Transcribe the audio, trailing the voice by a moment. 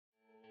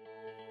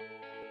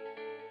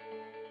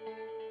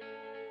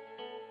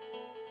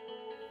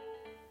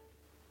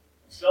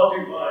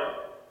Starting by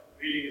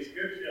reading a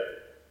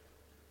scripture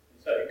in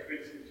 2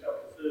 Corinthians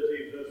chapter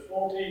 13, verse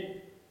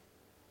 14,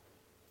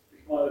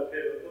 which might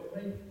appear above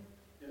me.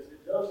 Yes,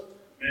 it does.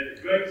 May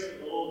the grace of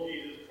the Lord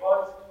Jesus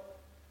Christ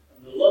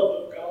and the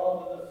love of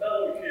God and the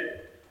fellowship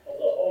of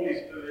the Holy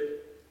Spirit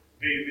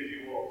be with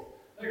you all.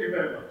 Thank you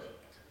very much.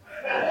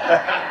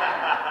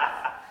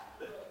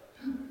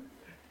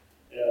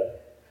 Yeah.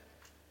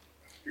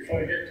 Before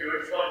you get too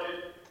excited,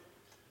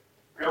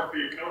 grab for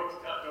your coat,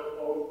 stand up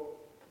home.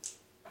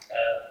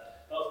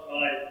 That's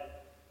my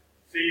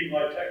theme,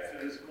 my text for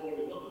this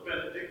morning, not the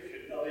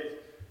benediction, that is,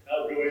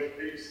 now go in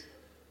peace.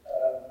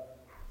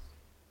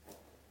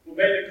 But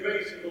may the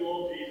grace of the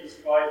Lord Jesus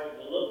Christ and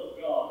the love of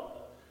God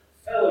and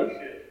the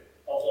fellowship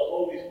of the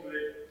Holy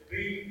Spirit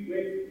be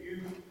with you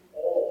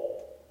all.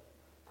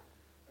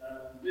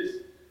 This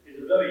is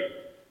a very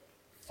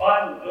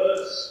final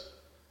verse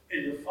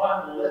in the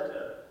final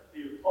letter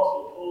the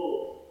Apostle Paul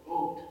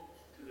wrote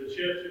to the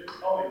church of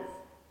Corinth.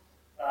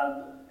 And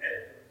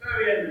at the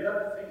very end of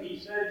everything he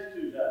says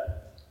to them,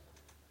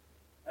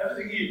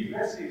 everything he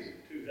addresses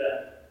to them,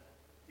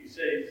 he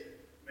says,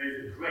 may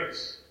the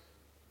grace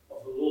of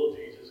the Lord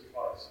Jesus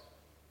Christ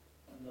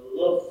and the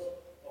love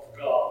of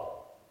God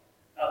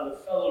and the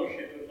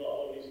fellowship of the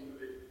Holy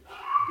Spirit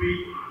be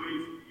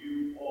with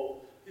you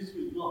all. This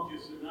was not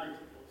just a nice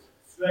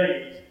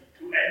phrase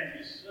to end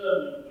his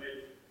sermon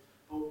with,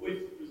 but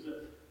with was a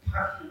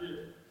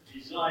passionate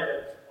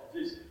desire of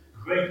this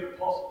great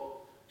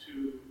apostle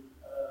to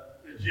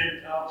the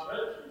Gentile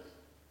churches.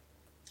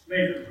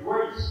 May the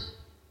grace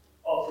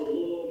of the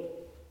Lord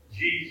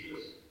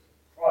Jesus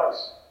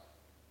Christ.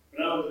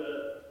 When I was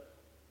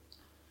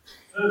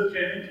first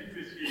came into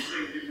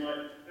Christianity in my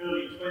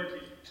early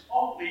 20s,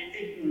 totally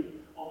ignorant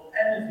of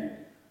anything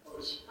of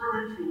a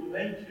spiritual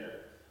nature,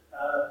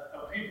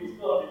 and people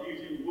started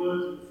using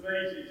words and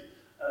phrases,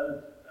 and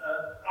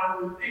I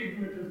was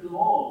ignorant of them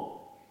all.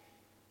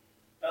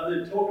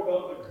 And they talk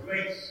about the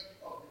grace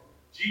of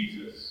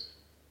Jesus,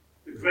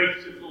 the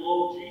grace of the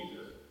Lord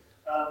Jesus.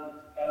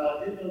 And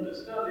I didn't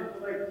understand it,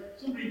 but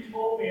somebody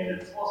taught me an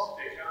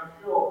acrostic. I'm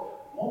sure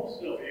most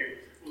of you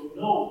will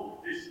know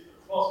this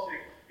acrostic.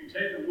 You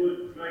take the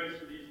word grace,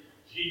 and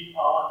it's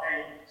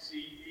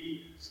G-R-A-C-E,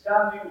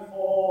 standing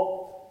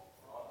for,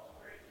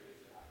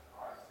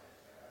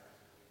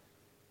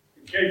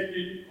 in case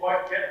you didn't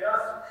quite get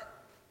that,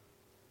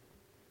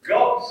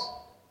 God's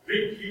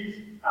riches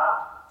at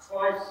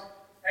Christ's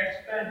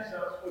expense.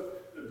 That's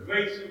what the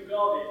grace of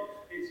God is.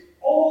 It's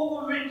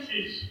all the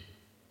riches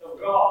of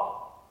God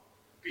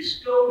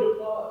bestowed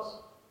upon us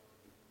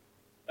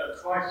at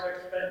Christ's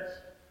expense.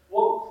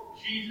 What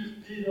Jesus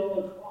did on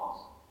the cross.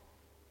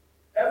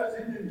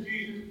 Everything that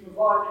Jesus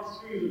provided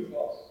through the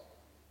cross.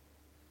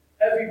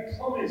 Every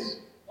promise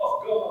of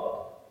God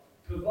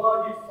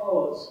provided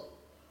for us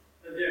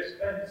at the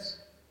expense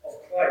of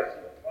Christ.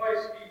 The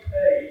price he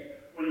paid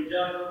when he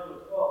died on the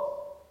cross.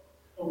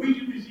 And we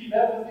can receive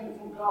everything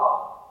from God.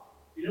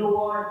 You know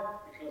why?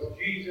 Because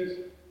Jesus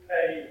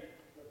paid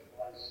the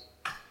price.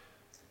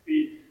 The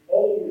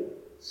old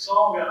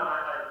song, I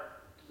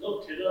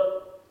looked it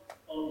up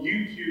on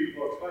YouTube,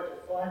 or tried to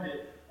find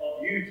it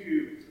on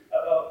YouTube,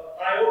 about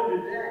I owed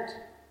a debt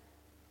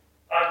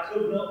I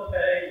could not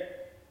pay.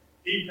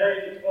 He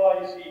paid the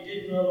price he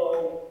did not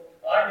owe.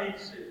 I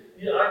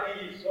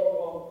needed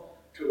someone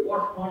to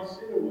wash my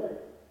sin away.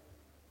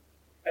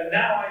 And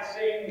now I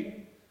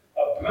sing a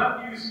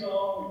brand new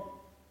song,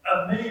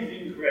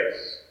 Amazing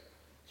Grace.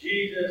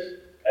 Jesus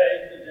paid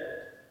the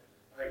debt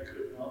I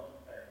could not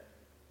pay.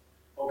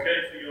 Okay,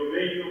 for your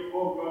radio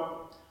program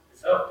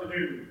this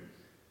afternoon,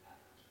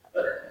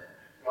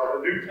 got a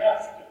new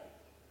task.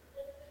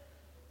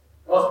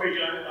 Last week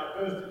I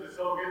posted the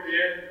song at the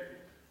end.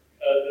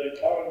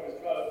 Karen was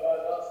trying to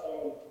find that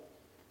song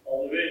on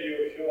the radio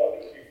show. I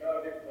think she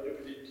found it, but it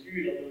was in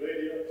tune on the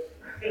radio.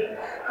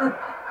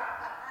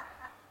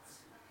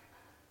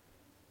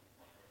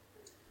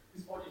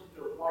 Just want you to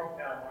know right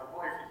now, my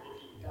wife is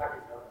looking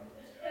daggers at me.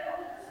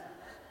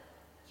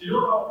 Do you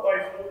know how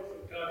wife looks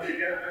sometimes you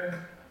get them?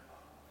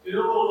 Do you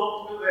know what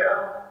looks that they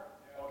have?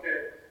 Yeah. Okay,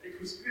 it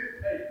was spit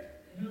paint,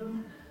 you know?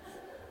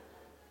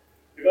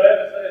 If I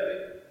ever say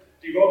anything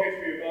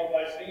derogatory about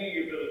my singing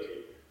ability,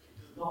 she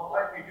does not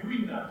like me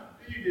doing that.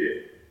 Do you, dear?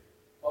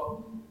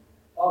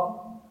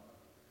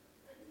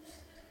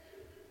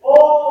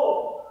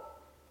 All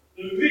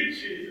the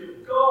riches of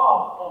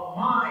God are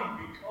mine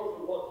because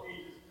of what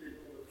Jesus did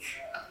on the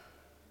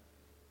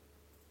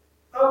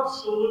cross.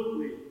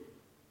 Absolutely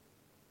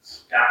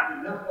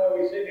staggering. That's why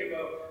we sing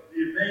about the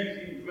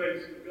amazing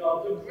grace of God,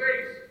 the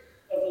grace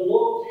of the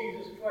Lord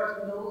Jesus Christ,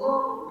 and the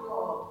love of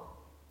God.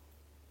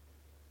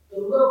 The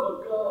love of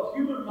God.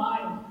 Human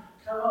mind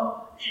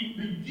cannot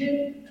even begin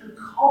to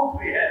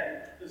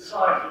comprehend the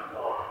size of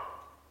God.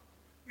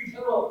 We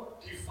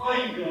cannot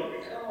define God.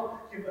 We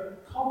cannot give a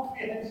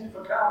comprehensive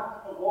account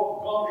of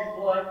what God is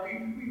like. We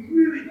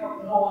really have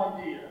no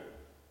idea.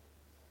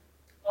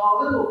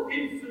 Our little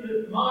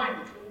infinite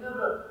mind can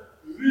never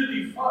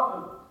really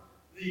fathom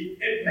the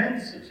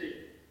immensity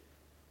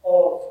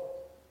of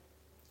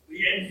the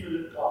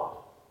infinite God.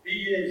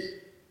 He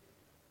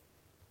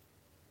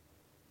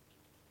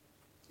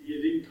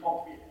is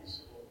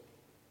incomprehensible.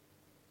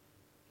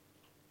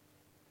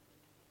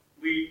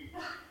 We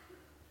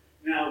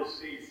now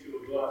see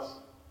through a glass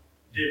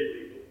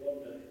dimly, but one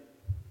day,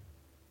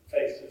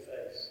 face to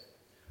face.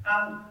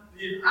 And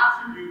the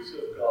attributes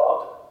of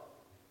God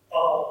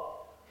are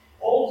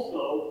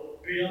also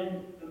beyond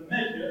the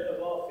measure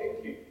of our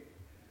thinking.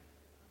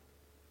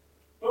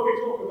 When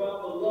we talk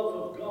about the love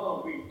of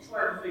God, we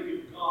try to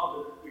think of God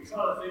and we try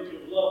to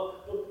think of love,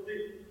 but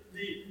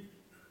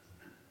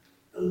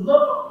the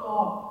love of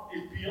God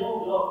is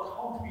beyond our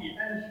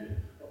comprehension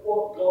of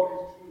what God is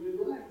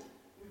truly like.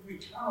 We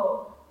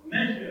cannot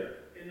measure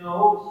in our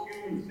own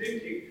human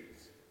thinking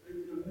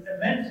the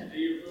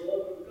immensity of the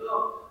love of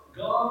God.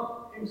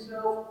 God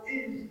himself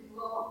is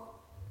love.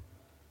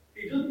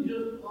 He doesn't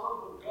just love,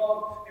 but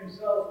God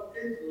himself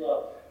is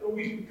love. And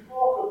we can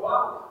talk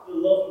about the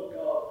love of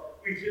God,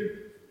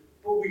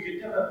 but we can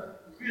never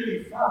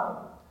really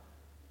fathom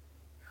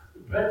the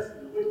breadth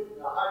and the width and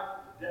the height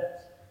and the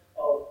depth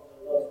of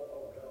the love of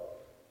God.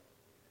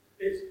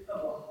 It's of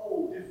a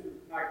whole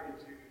different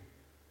magnitude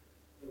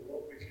than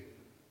what we can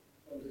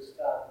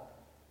understand.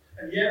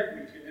 And yet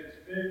we can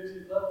experience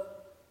his love.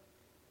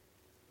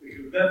 We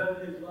can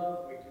revel in his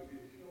love. We can be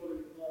assured of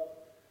his love.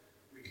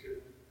 We can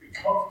be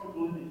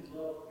comfortable in his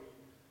love.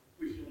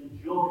 We can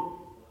enjoy his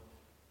love.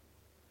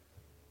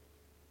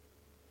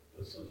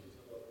 But such is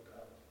the love of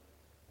God.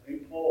 I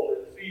think Paul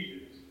in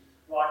Ephesians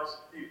writes,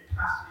 it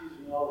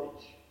passes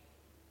knowledge.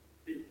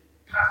 It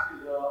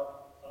passes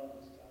our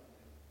understanding.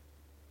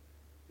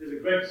 There's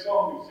a great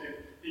song we sing,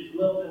 his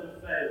love never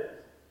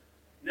fails,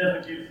 never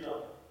gives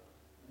up,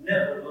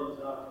 never runs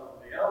out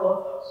on me. I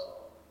love that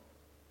song.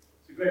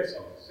 It's a great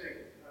song to sing.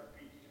 It's a nice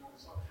beachy kind of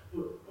song.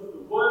 But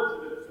the words of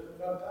it are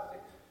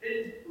fantastic.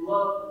 His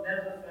love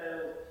never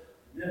fails,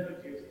 never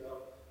gives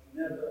up,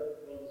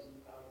 never runs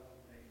out on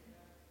me.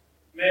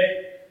 May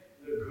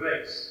the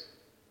grace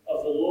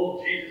of the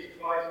Lord Jesus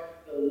Christ,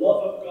 the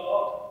love of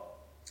God,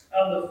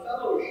 and the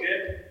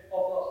fellowship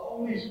of the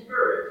Holy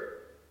Spirit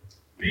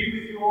be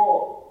with you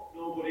all.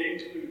 Nobody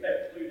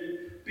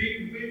excluded.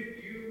 Be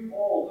with you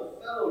all.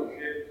 The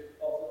fellowship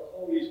of the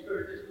Holy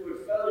Spirit. This word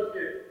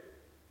fellowship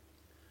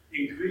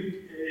in Greek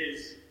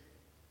is,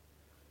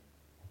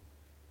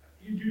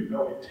 you do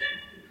know it,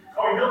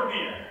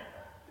 koinonia.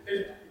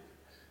 It's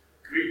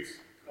Greeks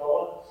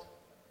call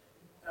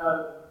it.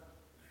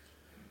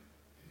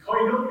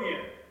 Koinonia.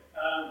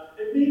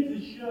 It means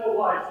the shared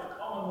life, the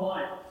common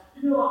life.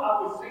 You know what?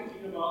 I was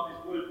thinking about this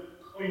word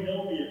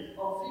koinonia. I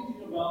was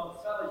thinking about the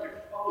fellowship.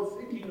 I was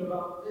thinking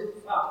about this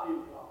family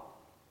of God.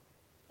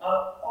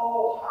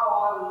 Oh, how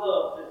I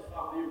love this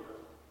family of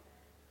God.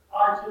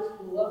 I just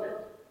love it.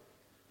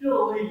 You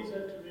know, a lady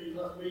said to me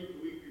last week,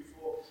 the week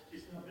before, she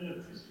said, I've been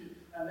a Christian,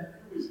 and it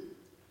was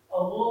a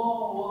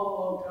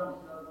long time.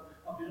 She said,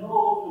 I've been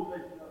all over the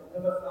place, and I've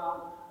never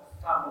found a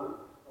family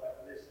like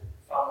this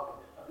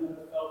family. I've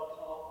never felt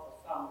part of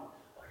a family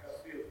like I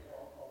feel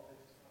part of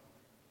this family.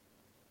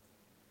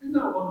 Isn't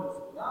that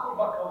wonderful? Now I'm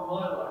back on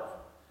my life,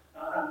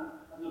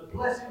 and the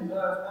blessings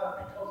I've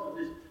had because of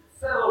this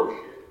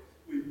fellowship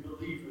with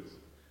believers,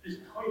 this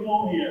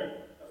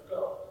koinonia of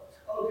God.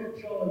 I look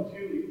at John and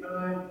Julie, and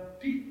I am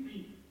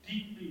deeply,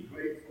 deeply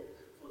grateful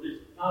for this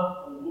man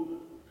and woman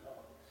of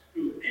God who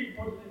have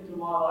inputted into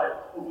my life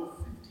over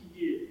 50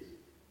 years.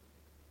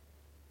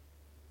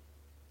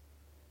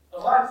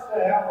 I'd like to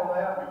say how well I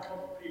am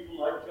because of people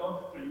like John,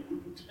 but he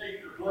wouldn't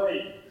take the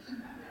blame.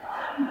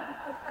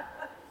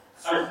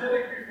 I said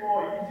it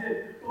before, he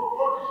did. But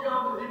what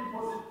John has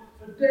inputted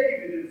for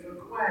David and for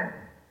Gwen,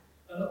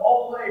 and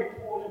all they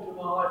poured into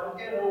my life,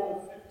 again over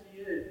 50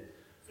 years.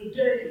 For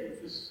David,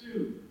 for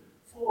Sue,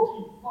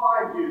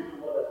 45 years or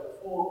whatever,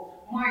 for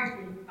Mike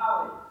and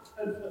Ali,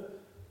 and for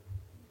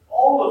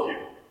all of you.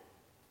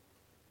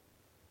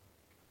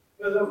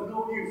 Whether I've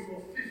known you for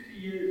 50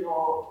 years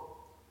or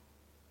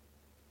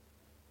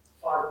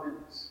 5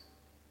 minutes.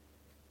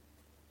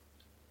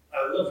 I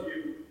love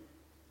you,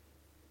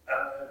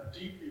 and I'm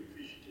deeply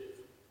appreciative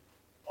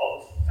of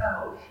the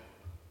fellowship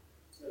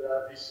that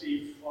I've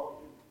received from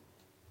you.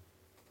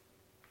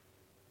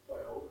 So I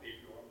hope you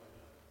go on my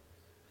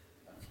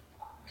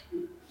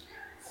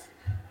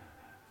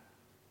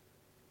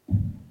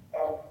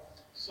I'm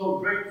so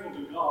grateful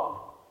to God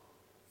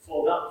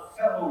for that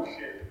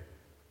fellowship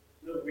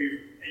that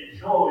we've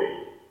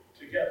enjoyed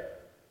together.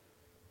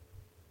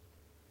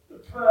 The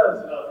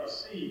prayers that I've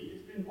received,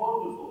 it's been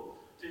wonderful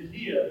to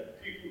hear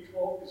people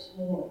talk this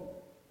morning.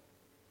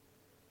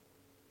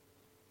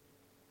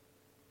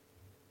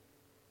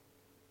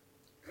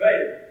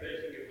 Graham,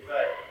 speaking of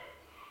Graham,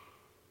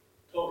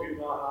 talking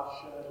about our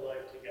shared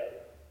life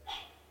together.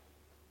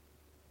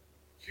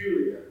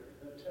 Julia,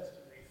 in her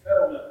testimony,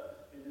 Thelma,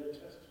 in her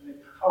testimony,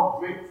 how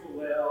grateful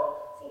they are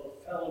for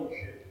the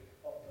fellowship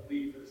of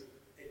believers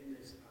in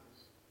this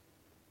house.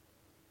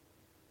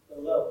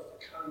 The love,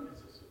 the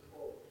kindness, the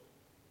support.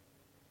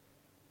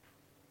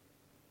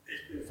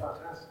 It's been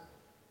fantastic.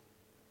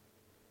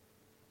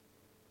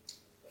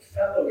 The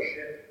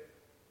fellowship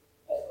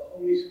of the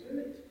Holy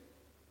Spirit.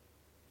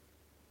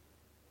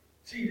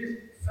 See, this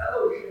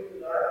fellowship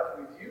that I have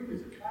with you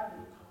is a kind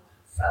of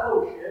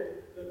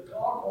fellowship that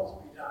God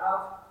wants me to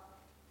have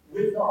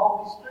with the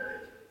Holy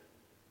Spirit.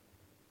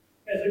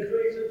 As the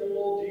grace of the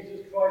Lord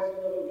Jesus Christ,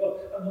 the love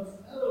of God, and the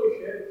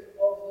fellowship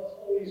of the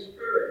Holy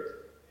Spirit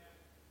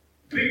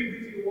be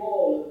with you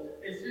all.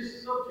 It's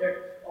this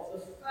subject of the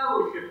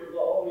fellowship of the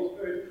Holy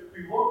Spirit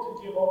we want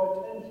to give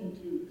our attention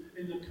to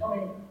in the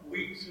coming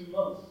weeks and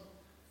months.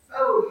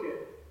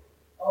 Fellowship,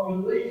 our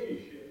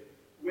relationship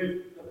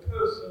with the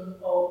person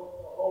of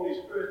the Holy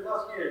Spirit.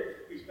 Last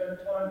year we spent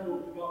time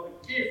talking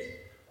about the gifts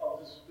of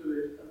the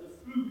Spirit and the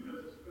fruit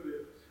of the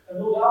Spirit and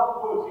those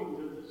outworkings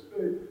of the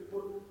Spirit.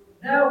 But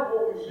now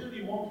what we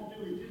really want to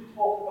do is just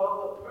talk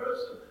about the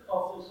person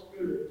of the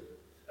Spirit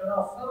and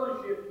our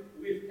fellowship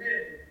with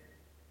Him.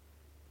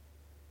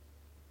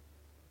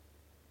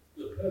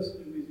 The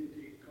person who is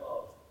indeed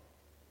God.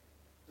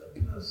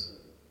 The person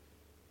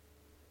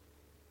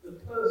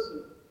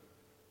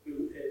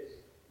who is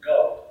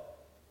God,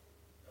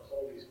 the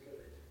Holy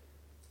Spirit.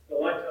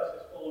 Well, my task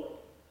this morning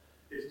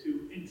is to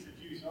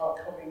introduce our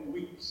coming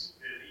weeks,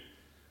 really,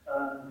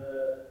 and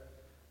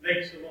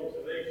make some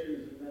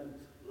observations, and then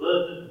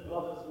learned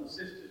brothers and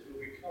sisters will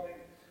be coming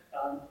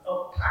and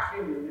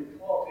unpacking and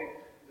imparting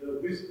the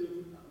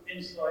wisdom and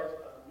insight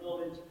and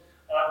knowledge.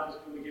 I'm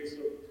just going to give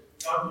some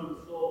random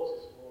thoughts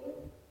this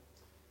morning.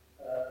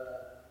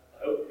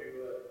 I hope you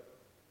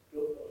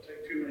don't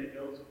take too many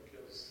notes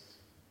because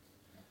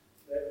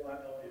that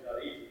might not be that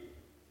easy.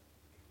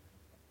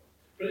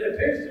 But it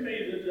appears to me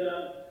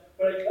that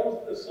when it comes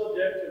to the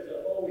subject of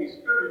the Holy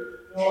Spirit,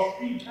 there are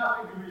three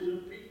categories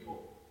of people.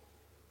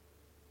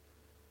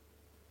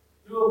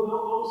 There are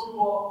those who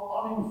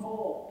are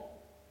uninformed.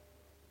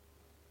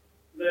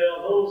 There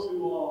are those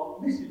who are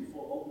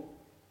misinformed.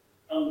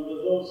 And there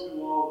are those who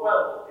are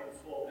well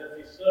informed.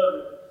 Every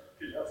sermon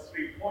should have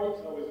 3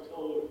 points, I was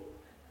told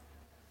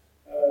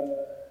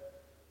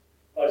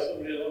by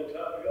somebody a long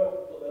time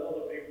ago, but then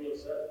other people have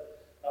said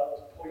that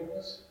was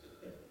pointless.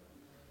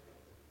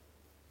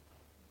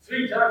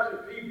 3 types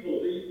of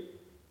people: the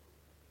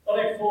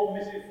uninformed,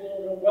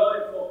 misinformed, and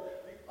well-informed.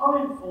 The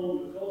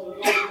uninformed, of course, are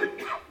those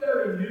who are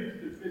very new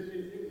to the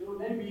Christian things, or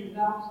maybe even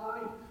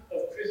outside of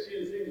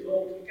Christian things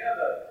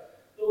altogether.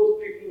 Those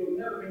people who have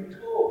never been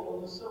taught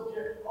on the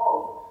subject of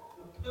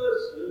the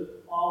person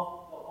of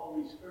the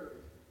Holy Spirit.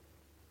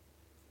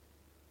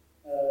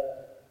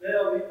 They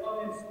are the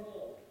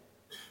uninformed.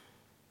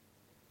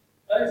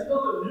 And it's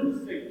not a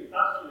new thing,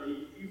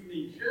 actually, even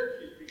in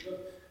churches, because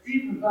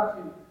even back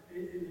in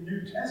the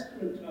New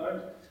Testament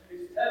times,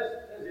 it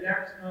says in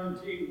Acts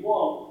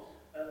 19:1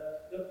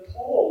 that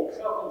Paul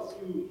travelled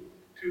through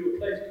to a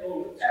place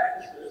called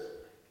Ephesus,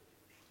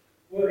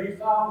 where he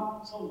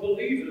found some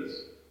believers.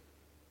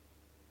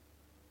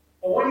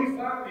 And when he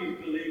found these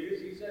believers,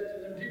 he said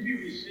to them, "Did you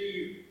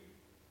receive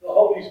the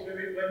Holy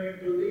Spirit when you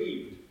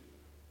believed?"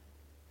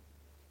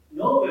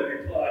 "No," they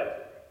replied.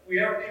 "We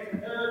haven't even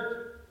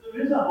heard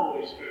there is a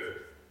Holy Spirit."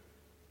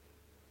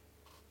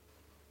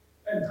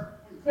 And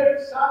with great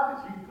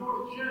sadness, you can go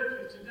to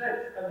churches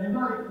today, and they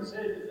might even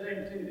say the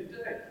same thing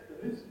today.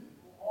 There is,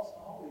 what's the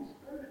Holy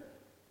Spirit?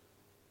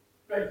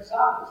 Great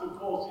sadness, of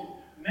course, is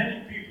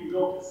many people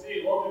go to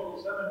theological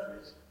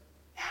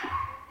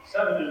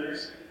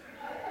seminaries.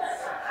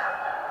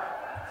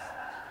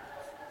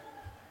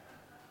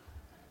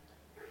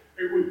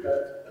 It would bet.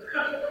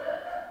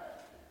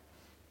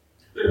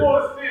 They go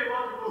to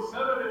theological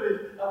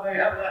seminaries and they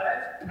have their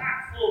heads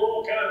packed full of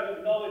all kinds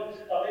of knowledge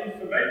and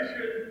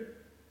information,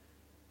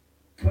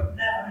 but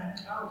never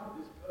encountered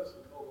this person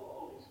called the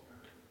Holy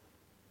Spirit.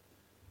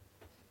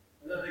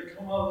 And then they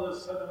come out of the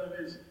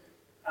seminaries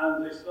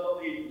and they start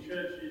leading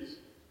churches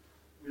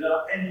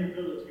without any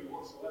ability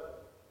whatsoever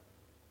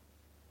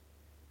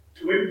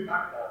to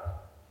impact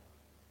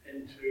that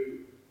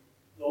into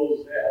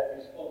those they have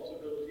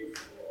responsibility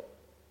for.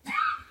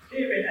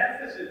 Here in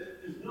Ephesus,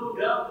 there's no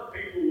doubt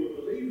that people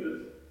were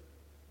believers.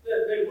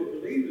 They were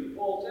believers.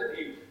 Paul said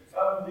he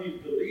found these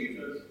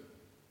believers.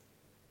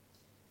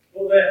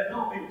 But they had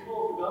not been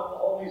taught about the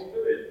Holy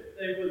Spirit.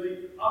 They were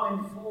the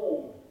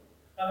uninformed.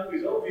 And it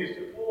was obvious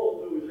to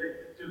Paul there was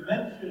a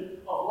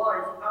dimension of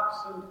life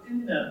absent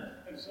in them.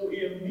 And so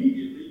he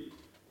immediately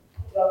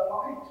put that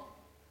right.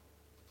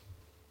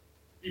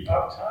 He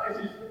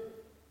baptizes them,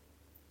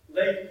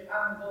 lays his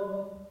hands on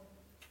them,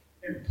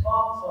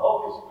 imparts the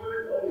Holy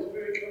Spirit. The Holy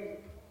Spirit comes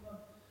upon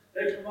them.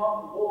 They come out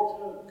in the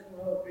water and come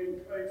out being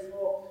prayed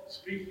for,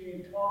 speaking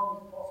in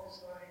tongues,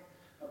 prophesying.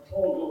 And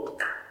Paul goes,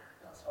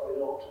 "That's how it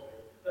ought to be.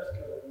 Let's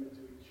get on with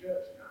doing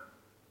church now.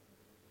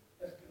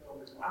 Let's get on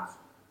with life."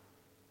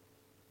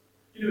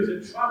 You know,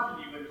 it's a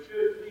tragedy when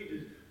church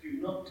leaders do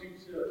not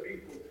teach their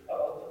people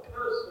about the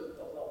person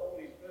of the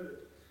Holy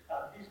Spirit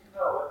and His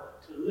power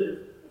to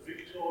live a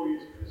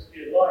victorious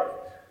Christian life.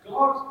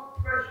 God's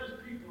precious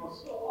people are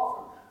so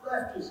often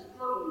left to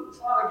struggle and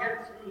try to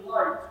get through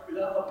life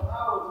without the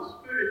power of the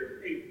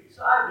Spirit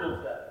inside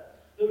of them.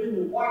 They're in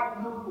the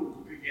white knuckle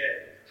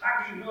brigade,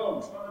 hanging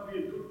on, trying to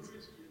be a good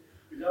Christian,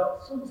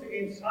 without something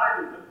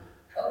inside of them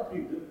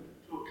helping them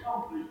to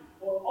accomplish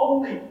what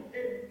only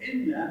Him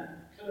in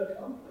them can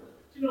accomplish.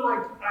 Do you know, I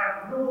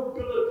have no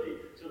ability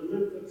to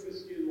live the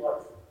Christian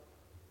life.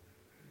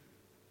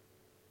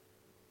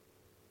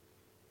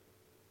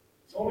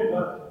 It's only by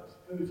the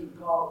Spirit of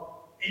God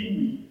in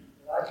me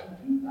that I can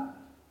do that.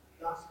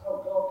 That's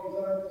how God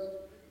designed us to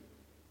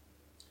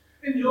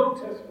be. In the Old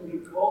Testament,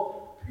 of course,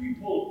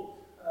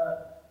 people,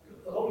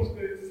 the Holy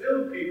Spirit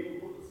filled people,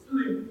 but the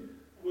filling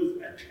was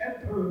a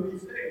temporary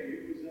thing.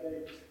 It was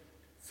a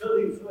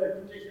filling for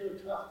a particular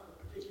task,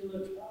 a particular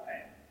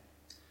time.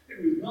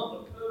 It was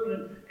not the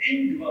permanent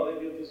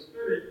indwelling of the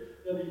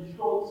Spirit that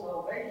ensured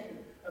salvation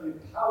and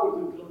empowered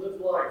them to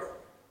live life.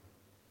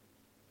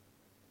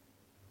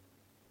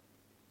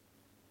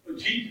 But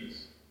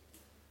Jesus,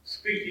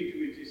 speaking to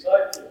his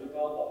disciples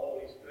about the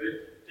Holy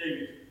Spirit,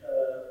 David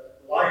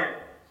Lyon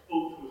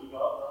spoke to us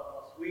about that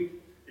last week.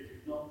 If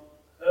you've not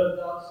heard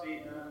that,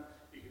 seen that,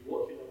 you can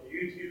watch it on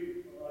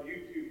YouTube, on our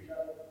YouTube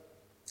channel.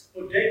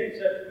 But David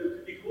said to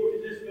us, he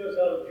quoted this verse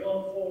out of John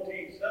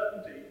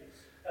 14:17.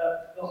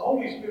 The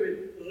Holy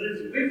Spirit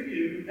lives with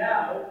you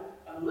now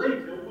and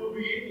later will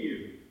be in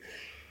you.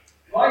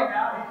 Right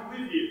now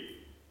he's with you.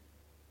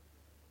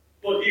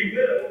 But he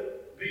will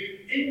be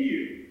in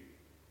you.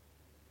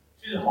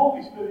 See, the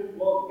Holy Spirit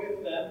was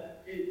with them.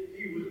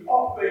 He was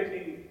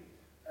operating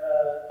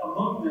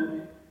among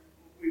them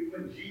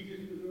when Jesus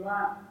was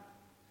around.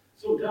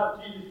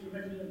 Sometimes Jesus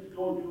commissioned them to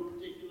go and do a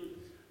particular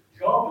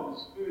job, and the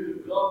Spirit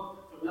of God,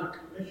 from that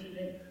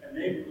commissioning,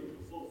 enabled them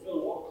to fulfill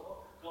what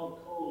God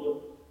called them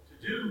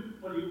to do.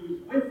 But he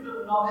was with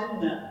them, not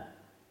in them.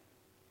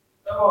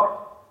 Is that right?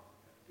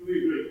 Do we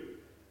agree?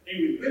 He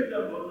was with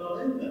them, but not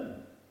in them.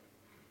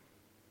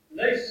 And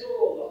they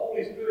saw the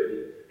Holy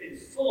Spirit in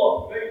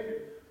full operation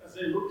as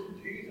they looked to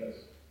Jesus.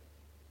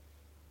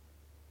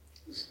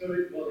 The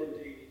Spirit was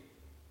indeed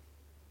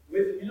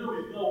with you.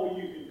 There's nowhere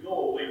you can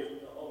go away from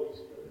the Holy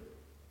Spirit.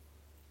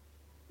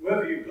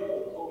 Wherever you go,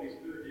 the Holy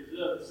Spirit is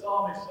there. The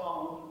psalmist,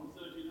 Psalm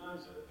 139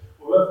 said,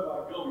 wherever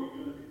I go, you're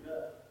going to be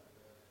there.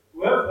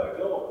 Wherever I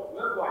go,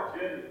 wherever I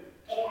journey,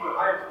 up the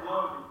highest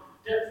mountain,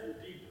 depth and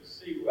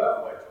deepest sea,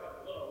 wherever I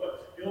travel,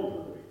 you're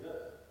going to be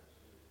there.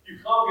 You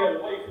can't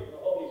get away from the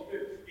Holy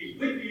Spirit. He's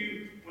with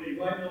you, but he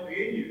might not be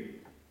in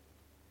you.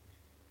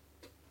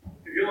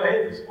 If you're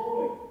here this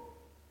morning,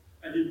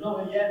 and you've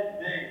not yet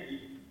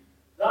made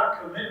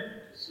that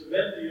commitment to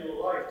surrender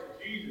your life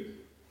to Jesus,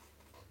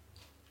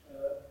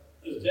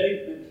 as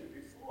Dave mentioned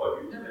before,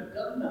 if you've never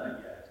done that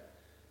yet,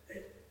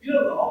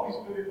 the Holy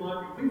Spirit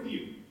might be with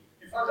you.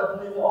 In fact, I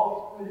believe the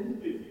Holy Spirit is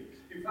with you.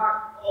 In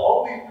fact, the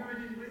Holy Spirit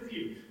is with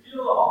you. The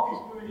Holy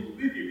Spirit is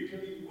with you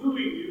because he's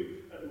wooing you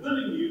and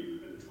willing you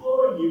and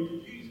drawing you to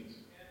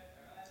Jesus.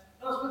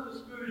 That's what the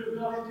Spirit of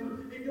God is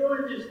doing. If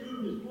you're in this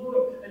room this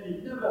morning and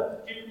you've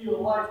never given your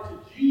life to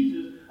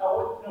Jesus,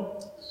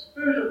 the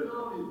Spirit of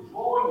God is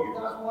drawing you.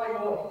 That's why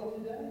you're here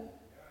today.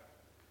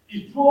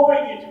 He's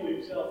drawing you to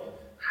himself.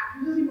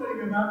 Does anybody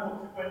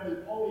remember when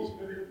the Holy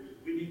Spirit was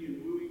winning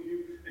and wooing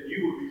you and you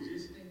were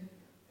resisting?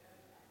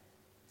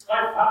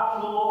 I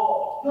found the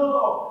Lord.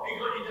 No, he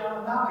got you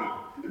down an alley.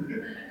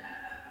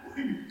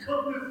 You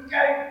couldn't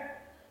escape.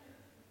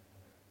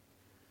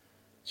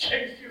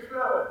 Chased you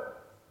forever.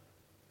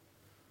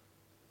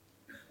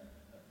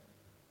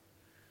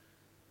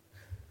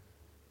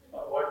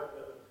 My wife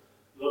was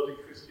a lovely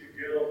Christian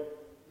girl.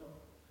 No,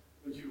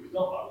 when she was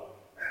not my wife.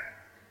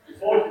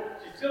 Before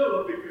she's still a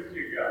lovely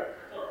Christian girl.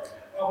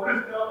 I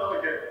want to start that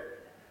again.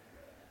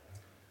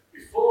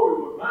 Before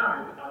we were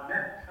married, I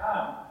met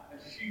Pam, and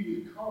she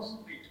was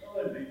constantly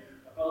telling me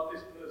about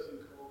this person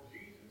called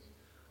Jesus.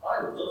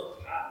 I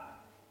loved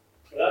Pam,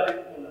 but I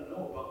didn't want to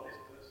know about this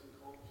person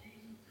called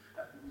Jesus.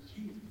 And it was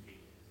Jesus.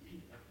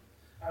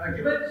 And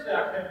eventually I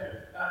came to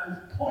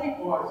this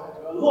point where I said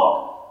to her,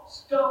 look,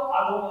 stop,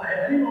 I don't want to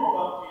hear any more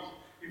about Jesus.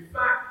 In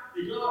fact,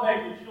 you've got to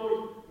make a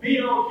choice,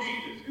 me or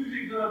Jesus, who's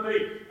it going to be?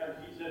 And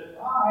she said,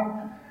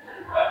 fine.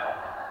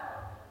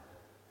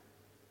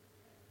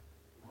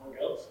 My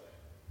God said,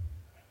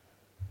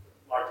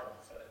 Michael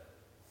said.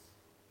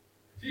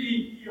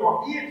 See,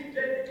 you're here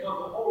today because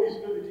the Holy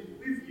Spirit is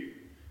with you.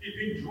 He's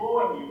been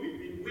drawing you, he's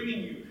been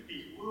winning you,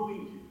 he's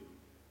wooing you.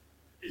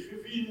 He's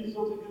revealing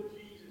something of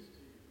Jesus to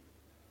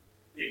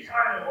you. You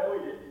try and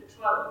avoid it, you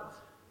try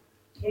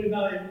to put it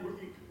out in,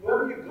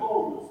 wherever you go,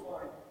 you'll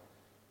find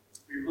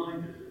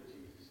reminders that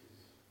Jesus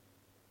is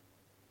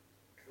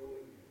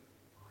drawing you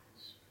by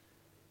his Spirit.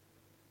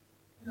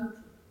 Isn't that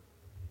true?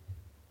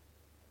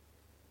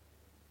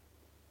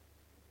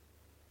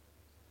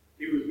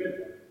 He was with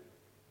them.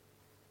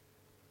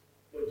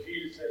 But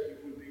Jesus said he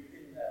would be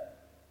in them.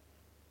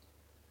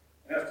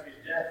 And after his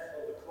death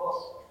on the cross,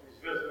 after his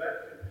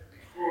resurrection,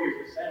 before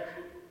his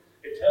ascension,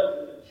 it tells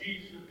us that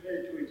Jesus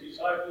appeared to his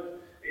disciples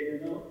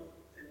in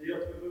the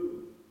upper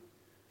room.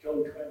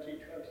 John 20:21.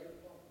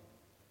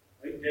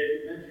 I think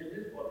David mentioned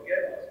this one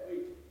again last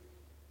week.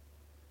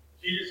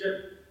 Jesus said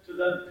to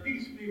them,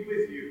 peace be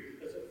with you.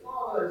 As the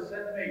Father has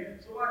sent me,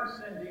 so I'm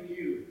sending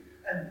you.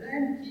 And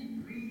then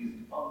he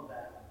breathed on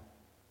them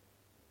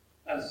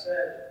and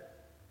said,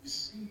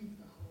 receive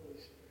the Holy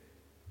Spirit.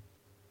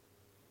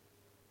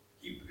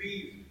 He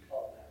breathed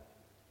upon them.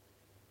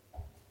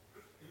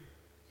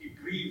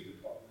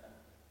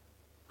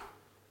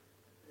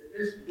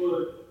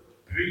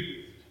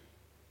 breathed.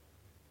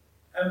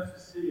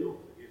 Emphasio,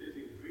 it is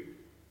in Greek,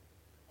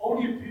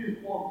 only appears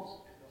once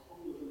in the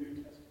whole of the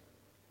New Testament.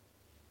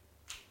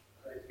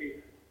 Right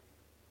here.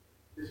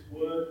 This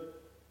word,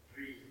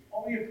 breathed,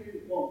 only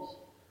appears once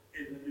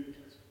in the New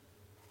Testament,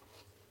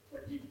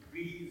 when he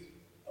breathed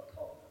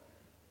upon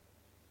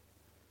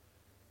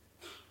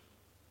them.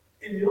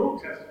 In the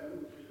Old Testament,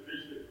 which was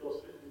originally, of course,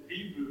 written in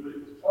Hebrew, but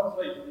it was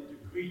translated into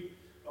Greek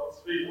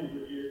about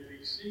 300 years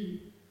BC,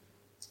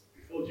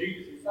 before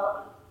Jesus. In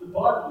fact, the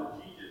Bible that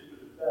Jesus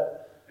would have read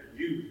and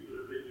used would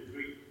have been the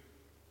Greek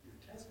New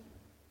Testament,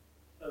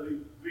 the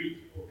Greek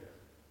Old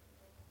Testament.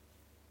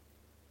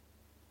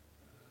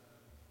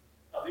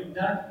 I think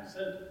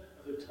 90%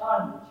 of the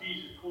time that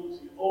Jesus quotes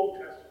the Old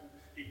Testament,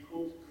 he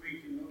quotes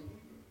Greek and not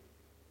Hebrew.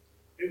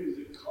 It was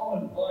a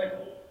common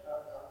Bible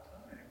at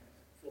that time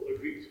for the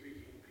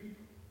Greek-speaking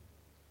people.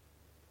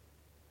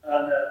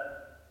 And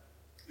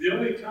the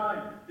only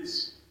time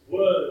this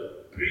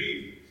word,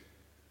 breathed,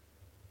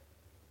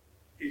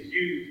 is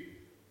used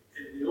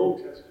in the Old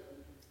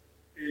Testament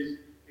is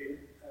in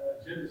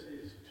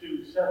Genesis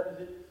 2:7,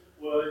 is it?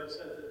 Where it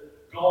says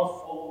that God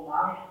formed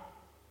man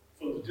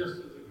from the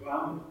dust of the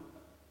ground,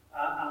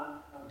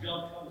 and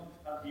God comes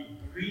and he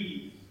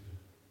breathed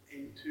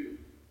into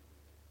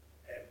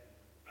him,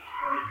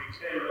 and he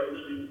became a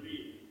living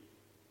being.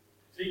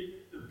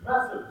 See, the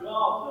breath of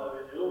God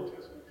there in the Old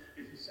Testament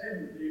is the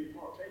same as the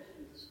impartation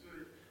of the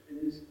Spirit in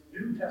this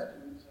New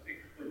Testament. I think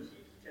when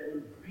Jesus came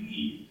and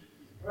breathed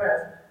his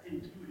breath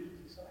into his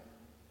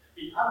disciples,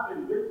 he had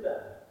been with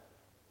them.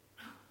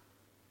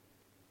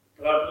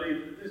 But I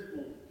believe at this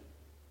moment,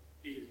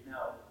 he is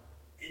now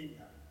in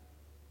them.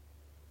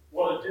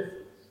 What a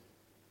difference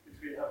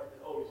between having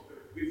the Holy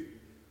Spirit with you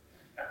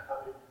and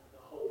having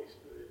the Holy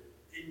Spirit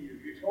in you.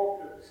 You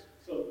talk to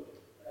some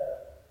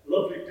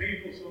lovely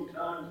people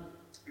sometimes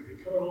who've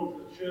been coming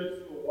over to the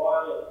church for a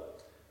while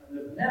and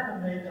they've never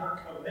made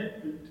that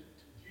commitment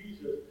to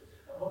Jesus.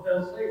 But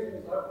they'll say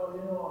things like, well,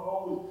 I've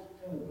always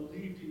kind of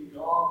believed in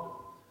God,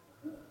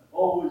 and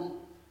always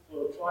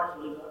sort of tried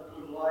to live that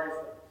good life,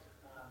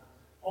 and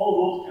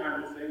all those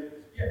kind of things.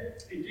 Yeah,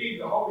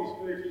 indeed, the Holy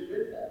Spirit is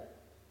with them.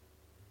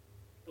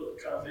 But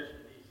the transition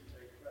needs to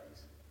take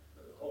place,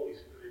 that the Holy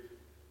Spirit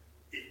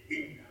is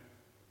in them.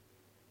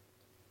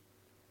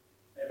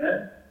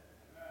 Amen?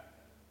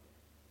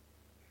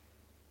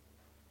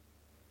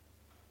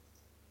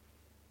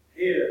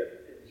 Here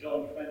in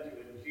John 20,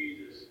 when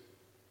Jesus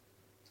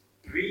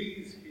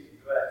breathes his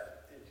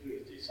breath into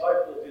his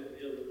disciples in the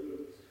upper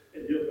room,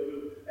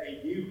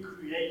 a new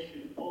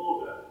creation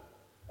order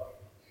of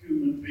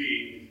human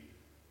beings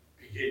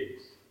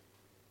begins.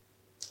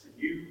 A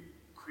new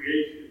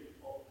creation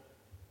order.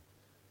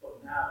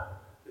 But now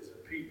there's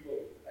a people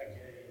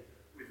again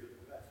with the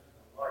breath and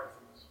the life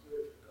and the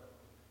Spirit of God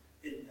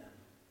in them.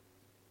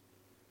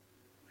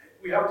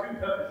 We have two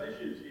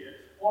prepositions here.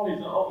 One is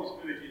the Holy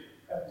Spirit is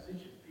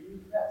preposition.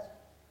 Rest.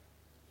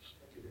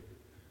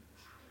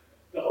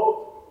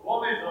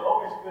 One is the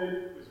Holy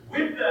Spirit was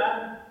with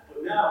them,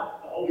 but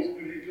now the Holy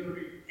Spirit is going to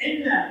be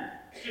in them.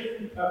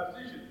 Different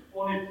preposition.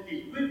 One is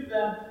he's with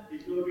them,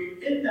 he's going to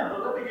be in them.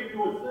 But let me give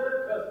you a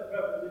third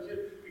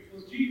preposition,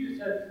 because Jesus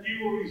said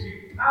you will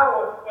receive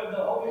power when the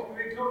Holy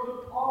Spirit comes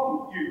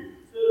upon you.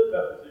 Third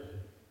preposition.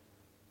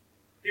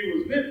 He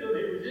was with them,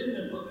 he was in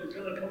them, but there's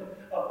going to come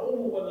a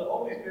moment when the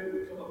Holy Spirit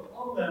will come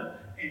upon them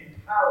in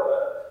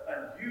power,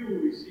 and you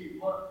will receive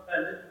what,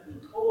 and it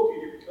will cause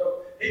you to become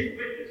his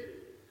witnesses,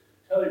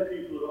 telling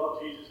people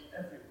about Jesus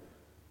everywhere.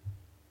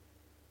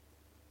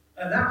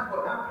 And that's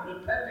what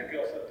happened at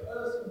Pentecost. A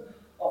person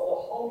of the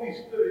Holy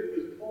Spirit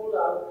was poured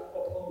out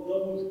upon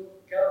those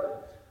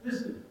gathered.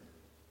 Listen,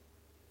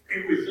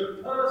 it was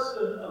the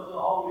person of the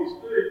Holy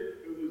Spirit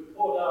who was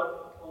poured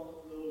out upon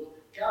those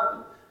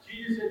gathered.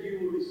 Jesus said you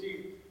will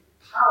receive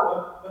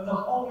power when the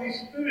Holy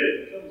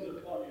Spirit comes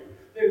upon you.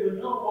 They were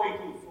not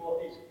waiting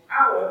for his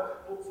power,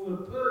 but for the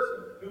person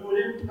who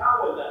would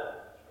empower them.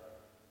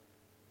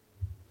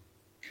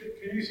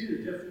 Can you see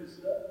the difference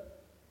there?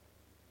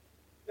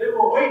 They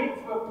were waiting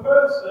for a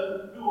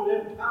person who would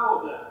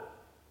empower them.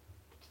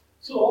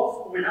 So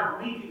often we have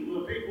meetings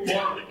where people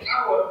want the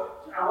power.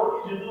 I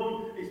want you to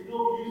know it's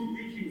no use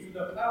reaching for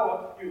the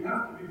power. You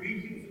have to be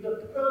reaching for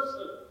the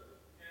person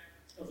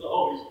of the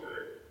Holy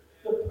Spirit.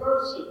 The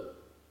person,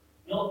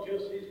 not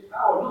just his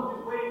power, not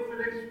just waiting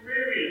for an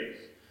experience.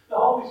 The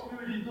Holy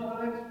Spirit is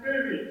not an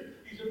experience,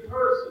 he's a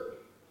person.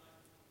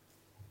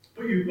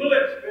 But you will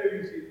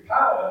experience his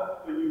power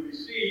when you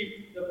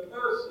receive the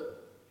person.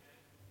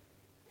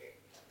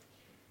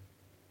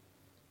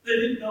 They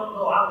did not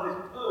know how this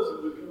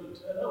person was going to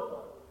turn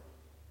up.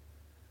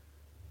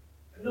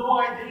 Had no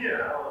idea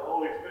how the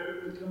Holy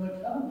Spirit was going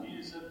to come.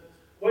 Jesus said,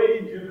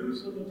 wait in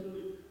Jerusalem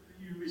until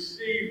you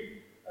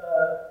receive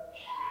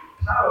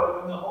power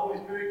when the Holy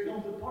Spirit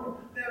comes upon you.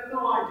 They had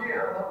no idea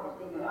how that was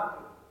going to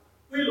happen.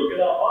 We look at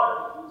our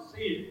Bibles and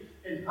see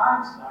it in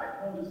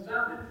hindsight and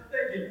understand it.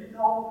 They didn't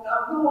know,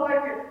 have no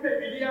idea.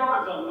 Maybe the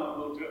Amazon man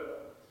will turn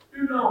up.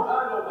 Who knows?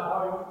 I don't know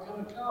how it was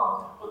going to come,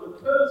 but the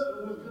person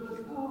was going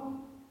to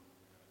come.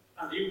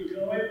 And he was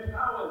going to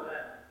empower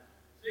them.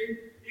 See,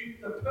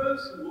 if the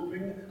person will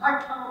bring,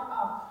 I cannot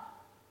have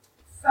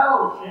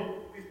fellowship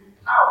with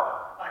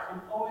power. I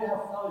can only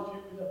have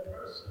fellowship with a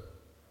person.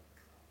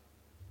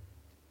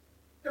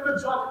 Ever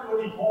tried to do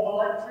any home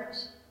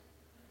electrics?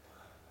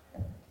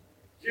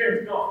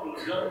 Geoff will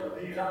have done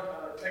for me, that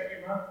kind of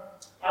techie man.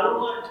 I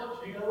don't like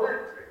touching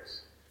electrics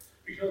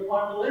because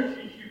my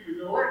relationship with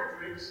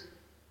electrics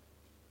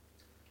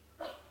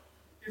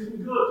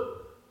isn't good.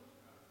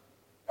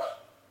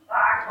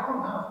 I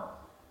can't have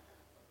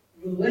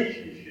a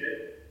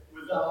relationship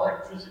with the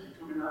electricity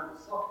coming out of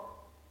the socket.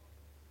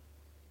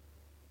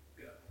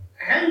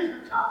 Hence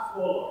the tap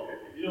for you,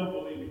 if you don't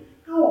believe me.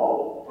 Go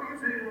home, put your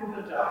finger on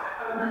the tap,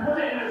 and then put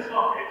it in a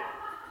socket.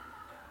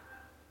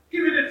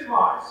 Give it a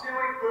try, see how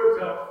it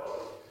works out for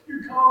you.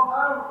 You can't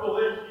have a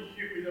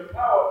relationship with a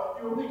power,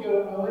 you only get a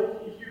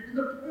relationship with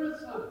a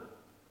person.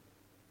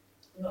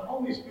 And the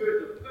Holy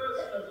Spirit, the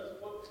person of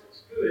the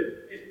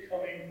Spirit, is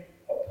coming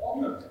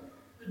upon us.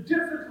 The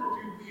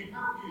difficulty we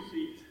have, you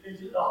see, is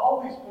that the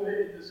Holy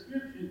Spirit in the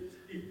Scriptures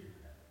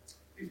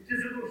it's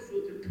difficult for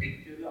us to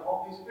picture the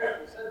Holy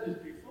Spirit. I've said this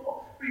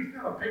before, but he's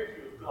not a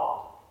picture of God.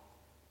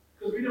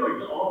 Because we know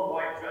he's got a long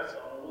white dress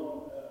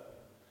on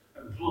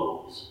and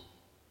clothes.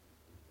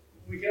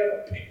 We get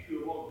a picture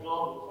of what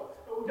God looks like.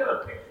 But we get a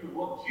picture of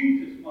what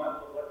Jesus might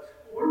look like.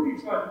 But when we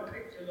try to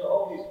picture the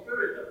Holy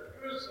Spirit, the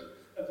person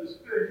of the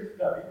Spirit, it's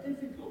very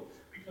difficult.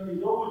 Because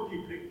he's always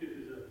depicted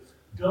as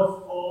a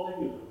dove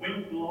falling, as a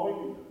wind blowing,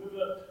 as a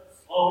river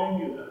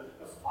flowing, as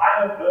a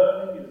fire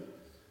burning,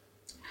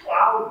 as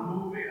cloud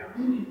moving. I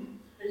mean,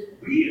 it's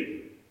weird,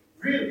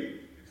 really,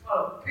 to try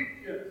to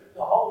picture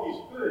the Holy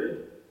Spirit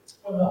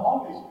when the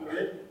Holy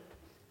Spirit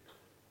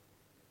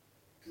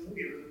doesn't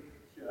give us a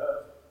picture of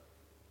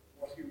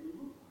what he will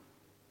look like.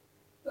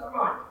 Is that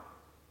right?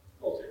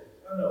 Of course it is.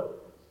 I know.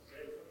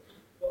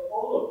 For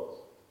all of us.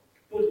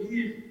 But he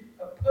is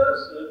a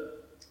person,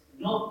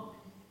 not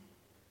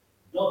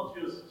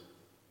just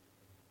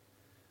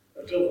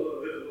a dove or a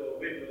river or a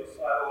wind or a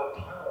fire or a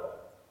power.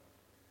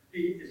 He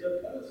is a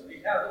person. He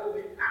has all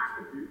the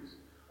attributes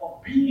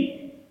of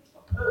being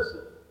a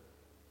person.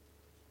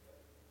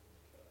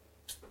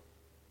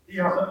 He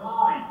has a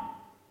mind.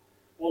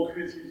 1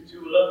 Corinthians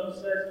 2:11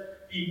 says,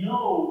 he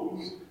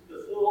knows the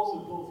thoughts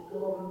of both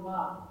God and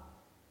man.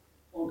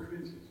 1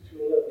 Corinthians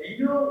 2:11. He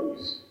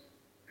knows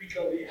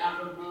because he has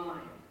a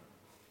mind.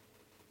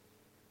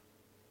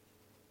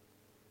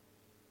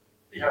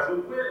 He has a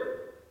will.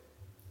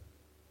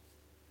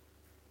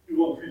 In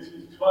 1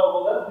 Corinthians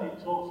 12:11,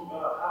 he talks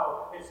about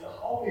how it's the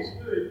Holy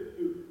Spirit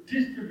who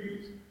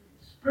distributes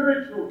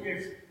spiritual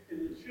gifts in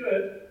the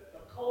church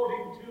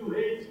according to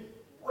his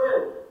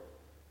will.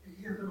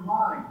 He has a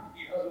mind,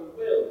 he has a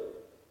will,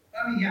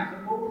 and he has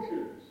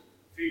emotions.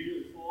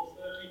 Ephesians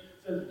 4:30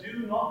 says,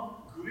 do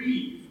not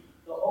grieve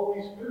the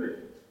Holy Spirit.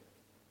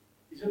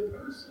 He's a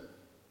person,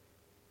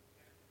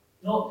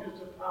 not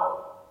just a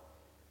power.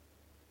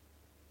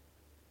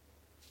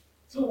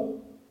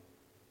 So,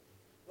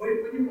 when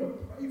you want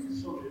to pray for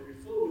somebody to be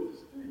filled with the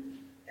Spirit,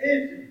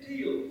 here's the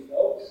deal,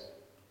 folks.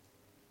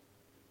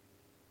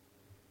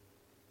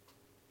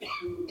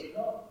 We're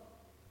not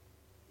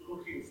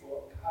looking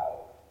for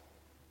power,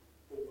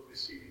 but we're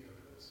receiving a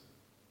person.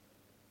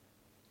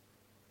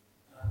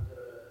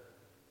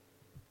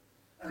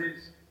 And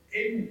it's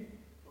in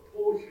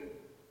proportion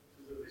to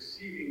the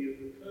receiving of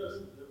the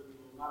person that we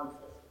will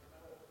manifest the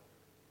power.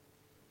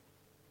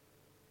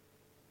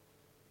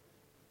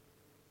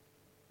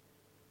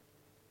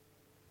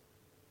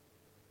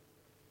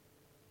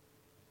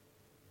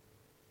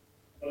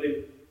 I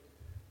believe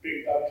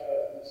being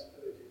baptized in the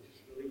Spirit is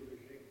just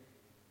relinquishing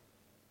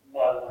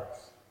my life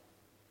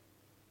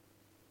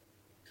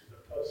to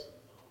the person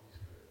of the Holy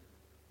Spirit.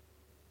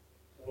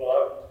 So what I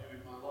want to do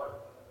in my life,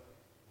 whatever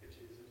it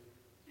is that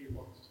he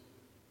wants to do.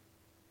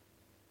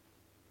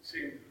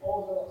 Sing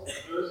all the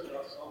verse of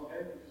that song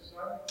again, we just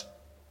sang.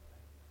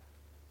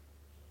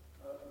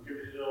 I'm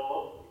giving it all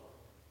up.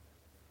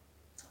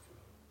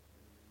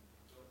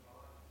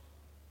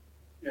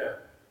 Yeah.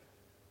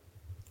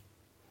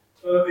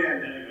 So at the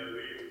end,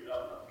 anyway,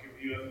 I'm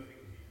giving you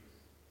everything, Jesus.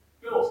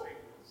 We all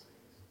sing those things.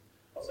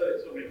 I've said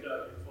it so many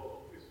times before,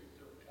 but Christians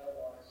don't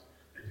canalize,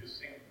 they just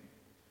sing.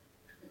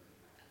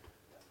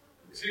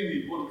 They sing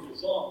these wonderful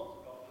songs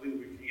about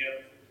relinquishing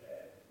everything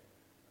there.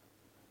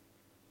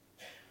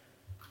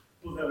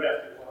 But then we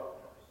have to go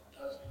out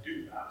and actually do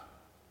that.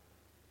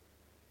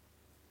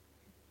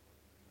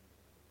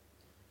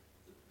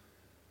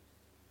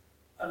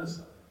 And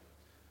so,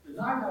 the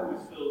night I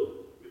was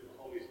filled with the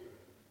Holy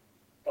Spirit,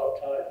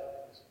 baptized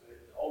in the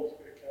Spirit, the Holy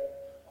Spirit came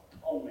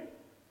upon me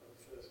for the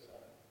first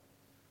time.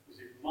 It was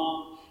in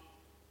March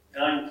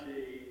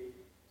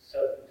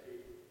 1977.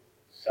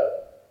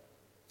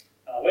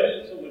 And I went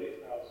into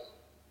somebody's house,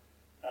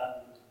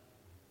 and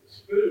the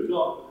Spirit of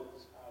God was in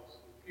this house,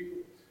 with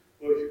people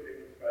worshipping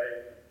and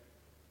praying,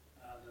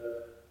 and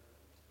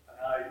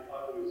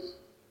I was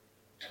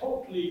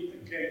totally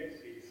against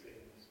these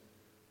things.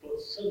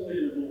 But suddenly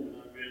in a moment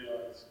I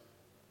realised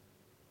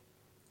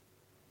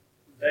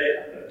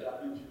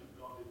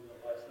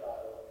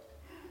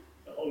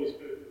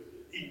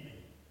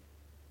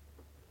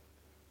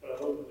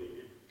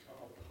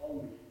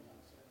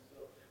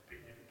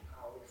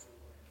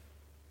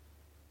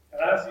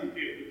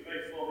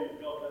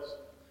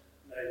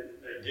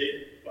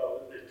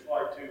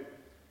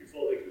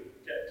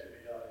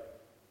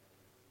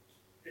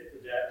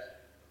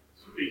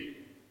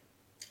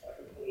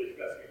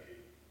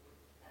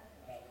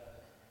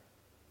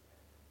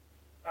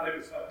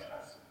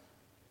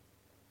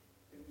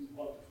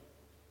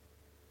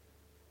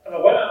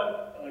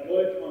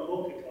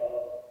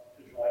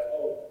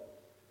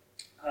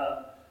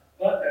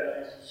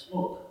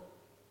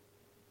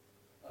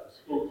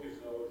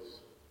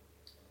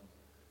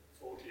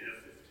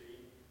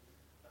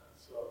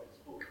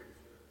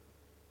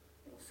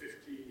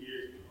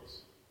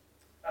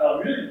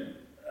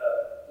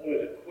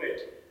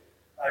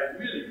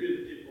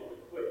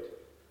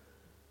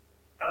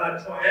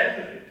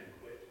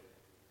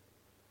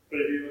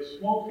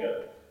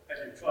smoker and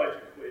you try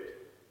to quit,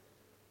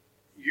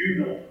 you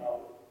know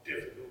how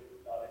difficult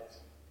that is.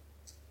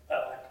 And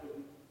I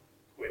couldn't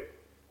quit.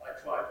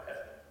 I tried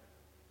everything.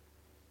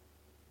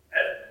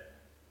 Everything.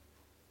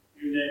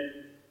 You name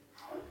it.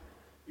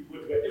 You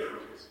put to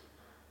hypnotist.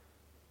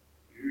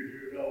 You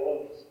do not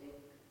want to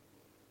smoke.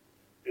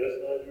 Yes,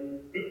 I do.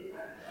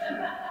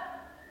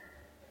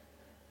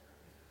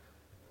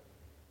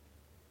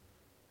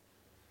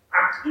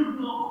 I could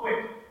not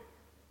quit.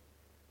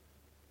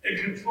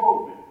 It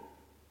controlled me.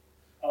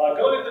 And I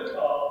got in the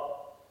car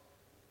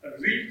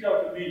and reached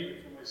out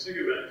immediately for my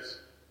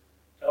cigarettes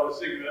to have a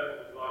cigarette on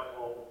the drive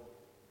home.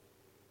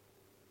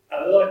 And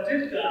as I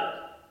did that,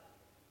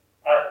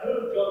 I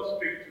heard God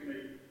speak to me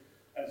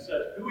and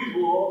said, "Who is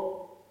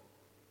Lord?"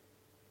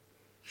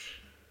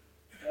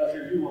 And I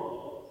said, "You are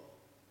Lord."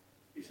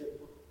 He said,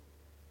 "Well,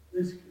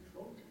 this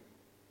controls you.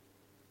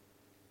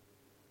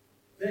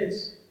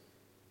 This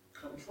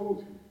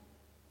controls you.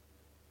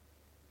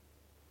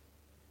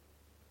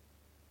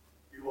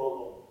 You are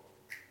Lord."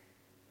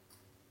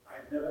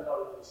 I never had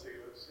another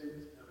cigarette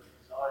since, never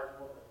desired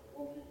one, never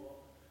wanted one.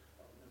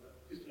 I've never,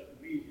 just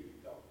immediately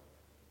gone.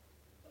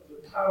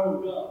 The power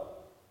of God.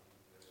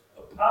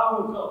 The power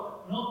of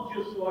God. Not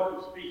just so I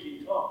could speak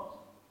in tongues,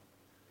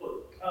 but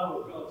the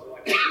power of God so I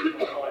could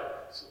live my life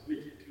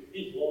submitted to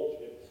His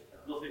Lordship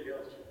and nothing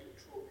else should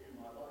control me in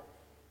my life.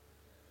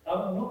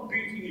 I'm not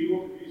beating you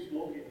up if you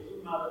smoke. It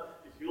doesn't matter.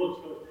 It's your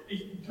choice.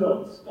 It's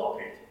done. Stop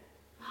it.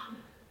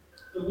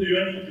 Doesn't do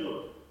any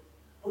good.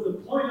 But the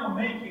point I'm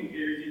making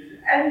here is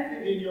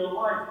anything in your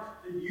life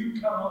that you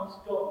cannot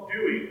stop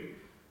doing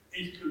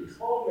is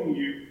controlling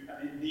you,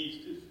 and it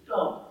needs to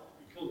stop,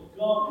 because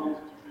God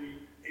wants to be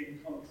in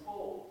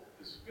control.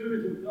 The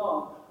Spirit of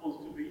God wants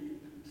to be in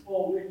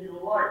control in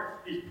your life.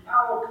 His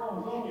power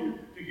comes on you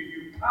to give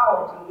you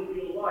power to live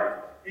your life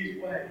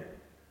His way,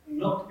 and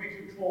not to be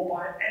controlled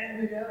by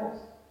anything else.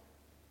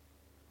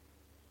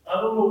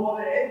 I don't know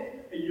what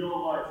it is in your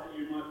life that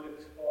you might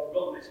think, "Oh, I've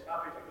got this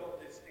habit, I've got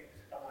this thing,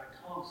 and I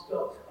can't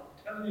stop." I'm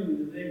telling you,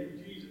 in the name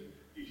of Jesus,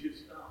 you should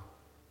stop.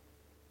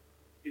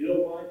 You know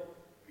why?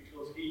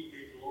 Because He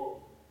is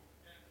Lord.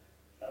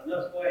 And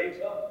that's why He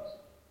comes.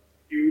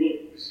 You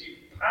will receive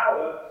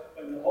power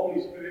when the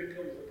Holy Spirit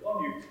comes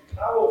upon you.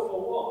 Power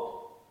for what?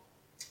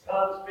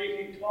 Power to speak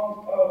in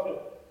tongues,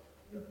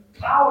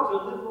 power to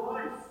live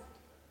life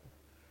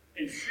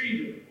in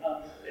freedom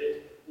and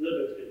in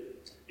liberty.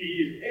 He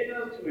is in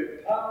us to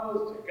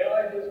empower us, to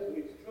guide us, to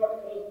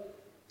instruct us,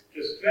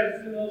 to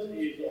strengthen us.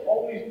 He is the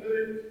Holy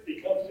Spirit.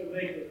 He comes to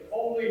make us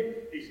holy.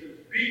 He says,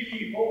 "Be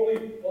ye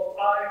holy, for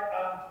I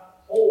am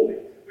holy."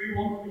 We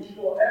want to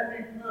ensure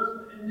every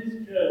person in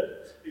this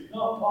church is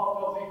not part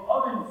of the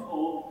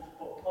uninformed,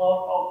 but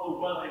part of the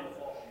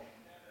well-informed.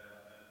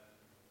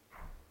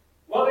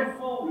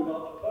 Well-informed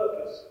about the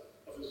purpose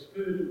of the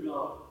Spirit of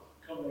God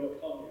coming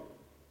upon you.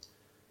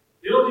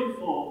 The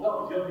uninformed, that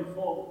was the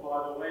uninformed,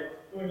 by the way,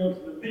 going on to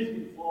the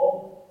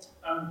misinformed,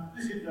 and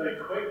this is very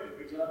quick, you'll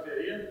be glad to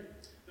hear.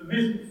 The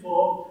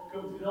misinformed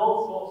comes in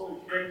all sorts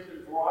of shapes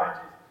and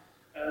varieties.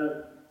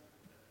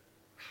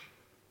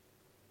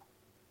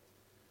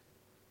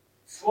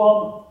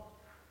 From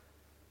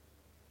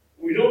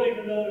we don't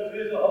even know if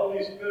there is a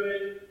Holy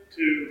Spirit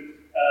to,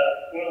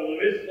 well,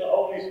 there is the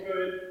Holy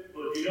Spirit,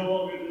 but He no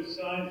longer does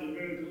signs and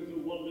miracles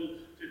and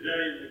wonders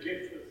today. The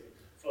gift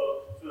for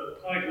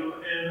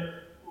Pico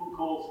here, who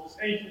calls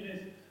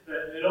cessationists,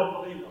 that they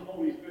don't believe the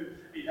Holy Spirit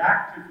is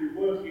actively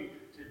working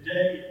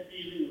today,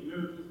 healing and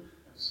miracles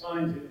and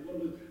signs and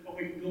wonders. And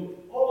we can go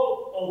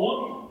all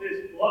along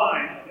this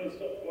line. I'm going to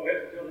stop for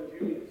ahead to John and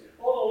Julie.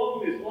 All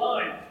along this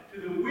line to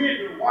the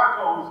weird and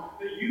wackos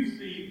that you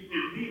see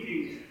in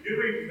meetings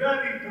doing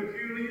very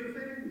peculiar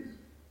things.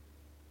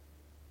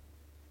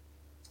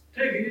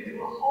 Taking it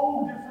to a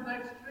whole different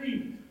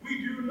extreme.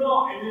 We do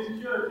not in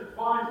this church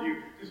advise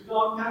you to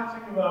start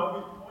dancing around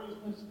with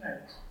poisonous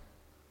snakes.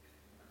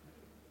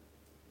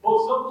 But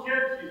some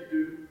churches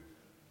do.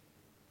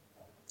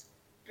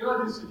 Can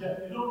I just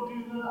suggest you don't do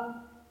that?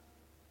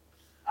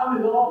 And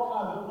there's all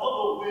kinds of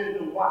other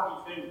weird and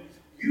wacky things.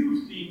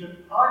 You've seen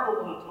them. I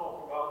don't want to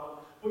talk about them,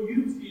 but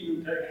you've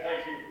seen them take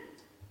place in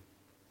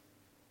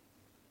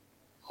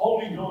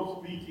Holy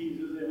Ghost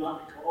meetings, as they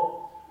might be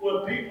called,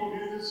 where people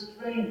do the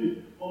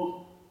strangest,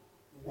 most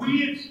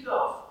weird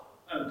stuff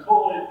and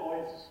call it,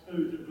 "Oh, it's the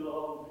Spirit of God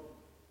on me."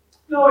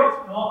 No,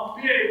 it's not.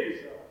 Behave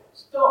yourself.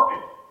 Stop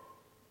it.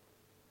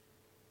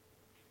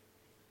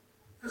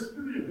 The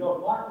Spirit of God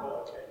might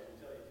well occasionally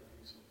tell you to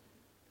do something,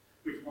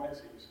 which might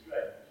seem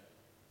strange.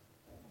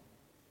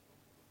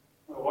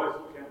 My wife's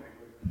looking at me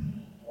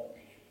going, "Oh,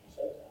 you shouldn't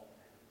say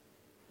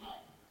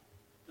that."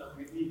 That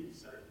we need to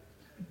say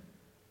it.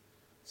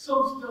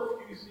 Some stuff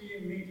you see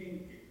in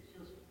meetings is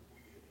just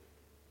weird.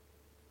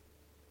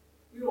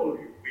 We all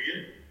be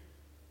weird.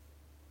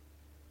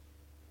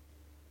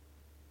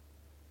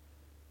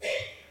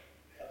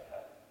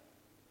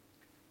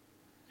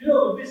 You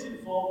know, the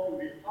misinformed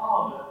can be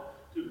harder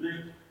to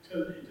make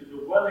turn into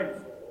the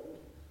well-informed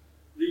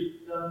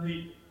than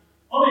the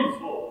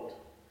uninformed.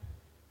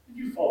 Did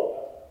you follow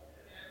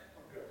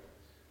that? Okay.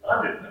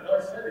 I didn't, and I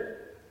said it.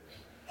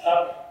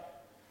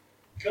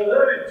 Because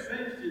they're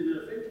entrenched in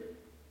their thinking.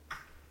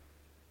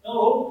 Not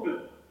open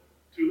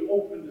to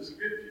open the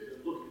scriptures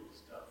and look at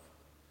stuff.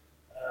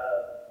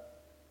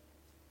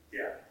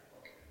 Yeah,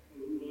 okay,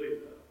 we'll leave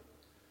that.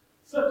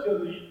 Such are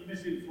the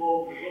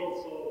misinformed as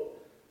also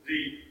the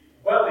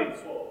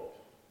well-informed.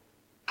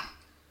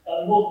 And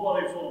the most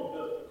well-informed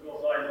person, of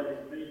course, I know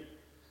is me.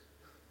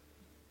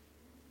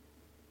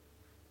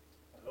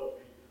 I hope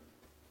he does.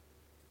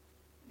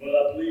 But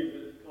I believe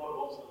that God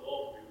wants us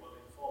all to be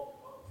well-informed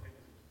about the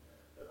things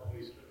that the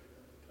Holy Spirit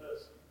and the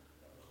person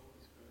of the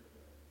Holy Spirit.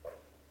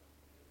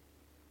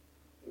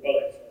 The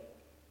well-informed.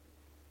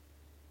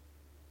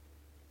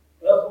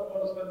 But that's what we're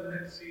going to spend the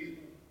next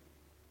season,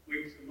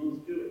 weeks and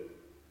months doing.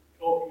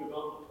 Talking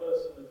about the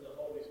person of the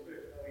Holy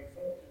Spirit, how he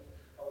functions,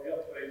 how he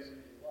operates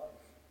in his life.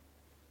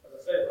 As I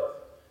said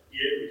last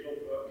year, we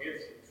talked about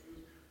gifts and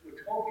fruit. We're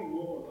talking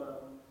more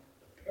about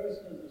the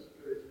person of the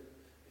Spirit,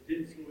 his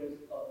influence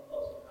on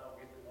us and how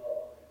we live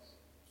our lives.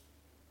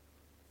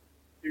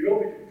 You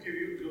want me to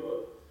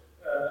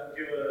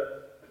give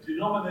a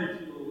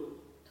denominational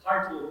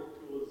title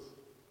to us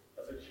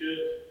as a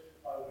church,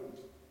 I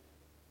would.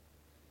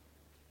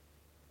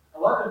 I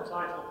like the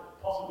title,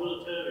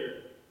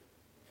 Possibilitarian.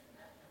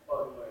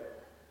 By the way,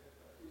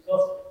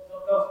 that's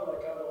what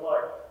I kind of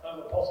like. I'm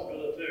a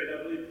possibilitarian.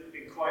 I believe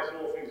in Christ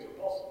all things are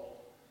possible.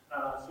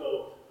 So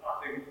I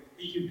think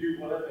he can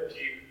do whatever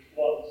he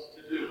wants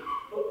to do.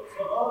 But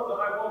for us,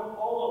 I want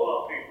all of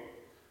our people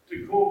to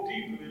go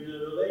deeper in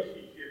their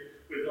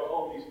relationship with the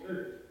Holy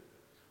Spirit.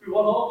 We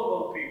want all of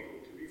our people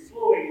to be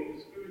flowing in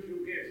the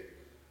spiritual gifts,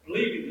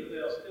 believing that they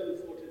are still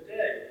for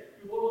today.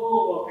 We want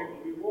all of our people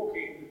to be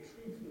walking in the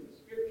truth of the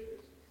Scriptures.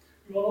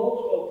 We want all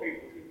of our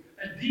people to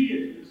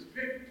adhere to the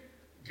strict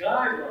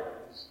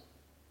guidelines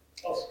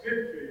of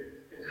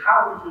Scripture in how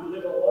we should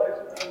live our lives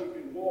and how we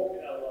can walk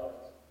in our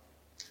lives.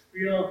 We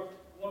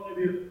want to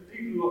be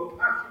people who are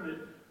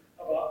passionate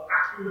about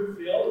accurate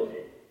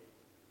theology.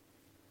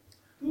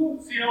 Doesn't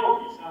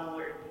theology sound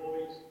like a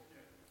boys?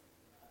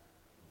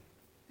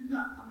 It's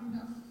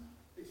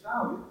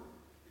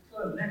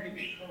got a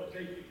negative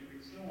connotation to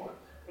it somewhere.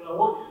 But I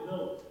want you to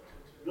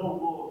know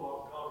more about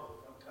God is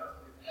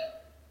fantastic.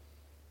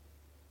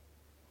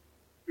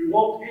 We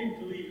want him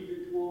to lead us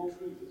into all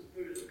truth, the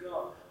Spirit of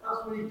God.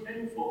 That's what he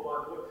came for, by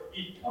the way.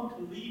 He's come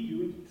to lead you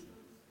into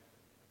truth.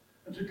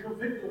 And to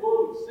convict the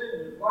world of sin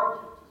and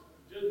righteousness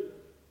and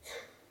judgment.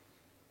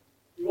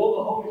 We want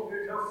the Holy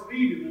Spirit to have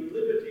freedom and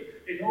liberty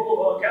in all of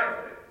our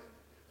gatherings.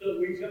 So that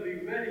we can be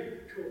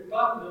ready to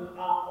abandon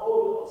our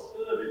order of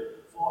service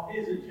for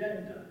his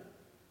agenda.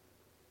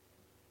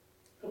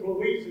 A couple of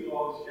weeks ago,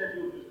 I was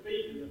scheduled to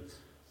speak, and the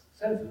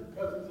sense of the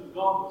presence of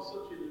God was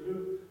such in the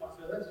room. I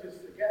said, let's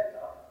just forget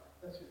that.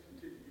 Let's just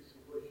continue to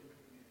worship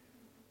him.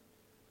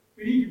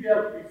 We need to be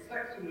able to be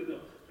flexible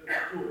enough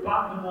to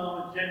abandon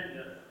our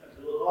agenda and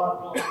to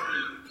allow God to do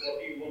what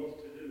he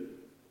wants to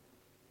do.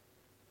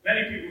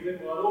 Many people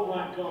think, well, I don't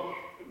mind God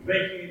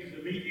breaking into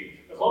the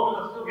meeting as long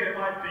as I still get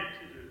my bit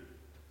to do.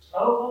 I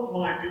don't want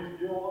my bit to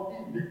do, I want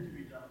his bit to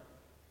be done.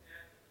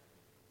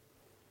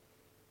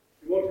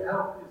 We want to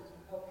help him to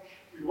help.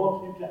 We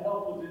want him to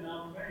help us in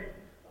our praying.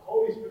 The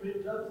Holy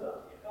Spirit does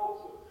that. He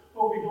helps us.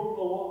 But we don't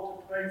know what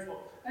to pray for.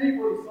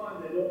 Anybody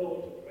find they don't know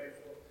what to pray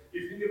for?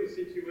 You think of a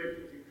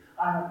situation,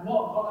 I have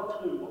not got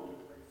a clue what to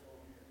pray for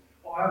here.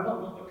 Or I have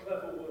not got the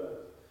clever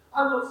words.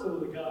 I've got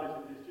some of the guys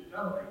in this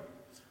church,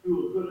 who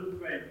are good at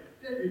praying.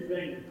 David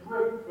Rain,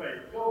 great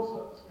prayer.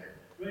 John Smith,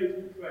 great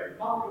at praying.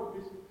 Margaret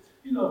Bishop.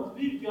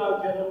 These guys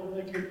get up and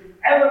they can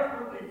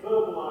eloquently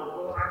verbalize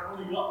what I've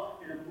only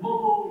got in a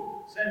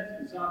muddled sense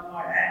inside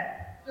my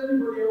head. Does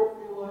anybody else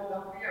feel like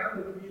that? Yeah,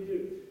 what do you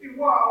do?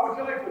 Wow, I wish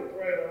I could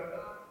pray like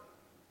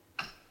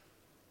that.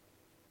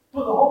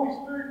 But the Holy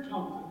Spirit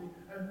comes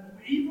and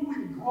even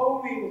with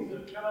groanings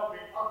that cannot be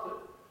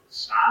uttered,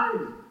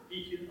 signs he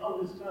can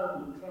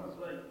understand and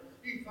translate.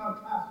 He's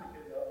fantastic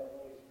at that, the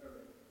Holy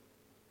Spirit.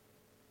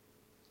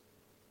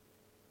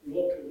 We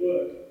want to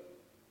work.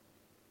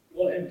 We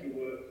want him to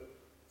work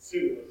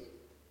through us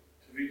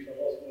to reach a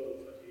lost world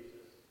for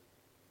Jesus.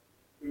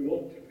 We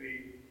want to be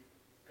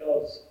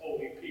God's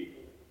holy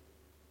people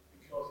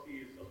because he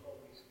is the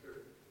Holy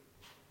Spirit.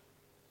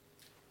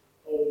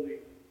 Holy,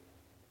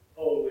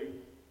 holy,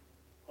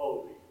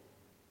 holy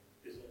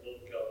is the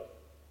Lord God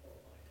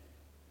Almighty.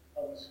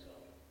 How much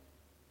God?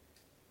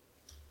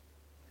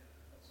 Yeah,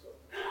 that's so.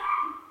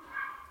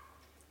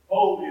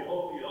 Holy,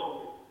 holy,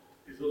 holy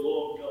is the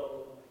Lord God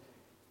Almighty.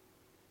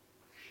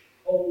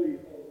 Holy,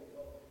 holy,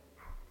 holy.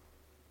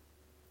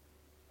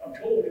 I'm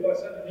told if I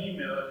send an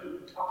email, I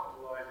shouldn't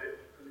capitalize it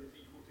because it's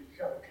equal to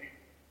shouting.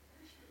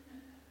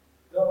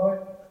 Is that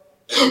right?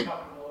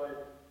 Capitalize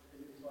it,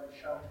 it's like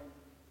shouting.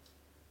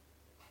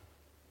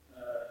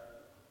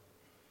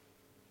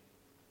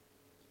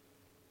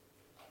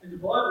 In the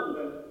Bible,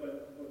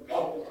 when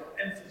God was to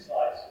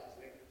emphasize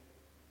something,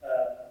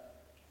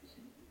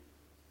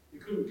 you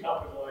couldn't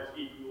capitalize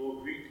Hebrew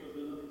or Greek because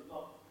it's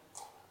not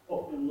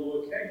often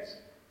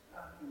lowercase.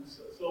 And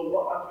so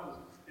what happens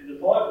in the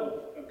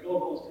Bible, when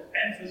God wants to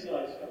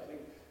emphasize something,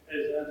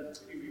 as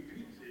he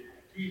repeats it.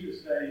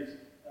 Jesus says,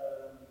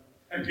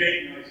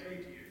 again I say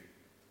to you,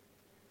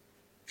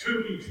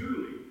 truly,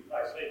 truly, I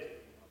say to you.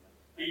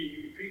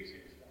 He repeats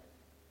himself.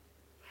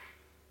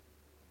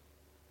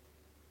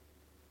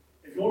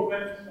 If you want to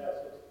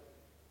emphasize it,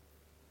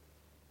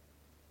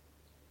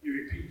 you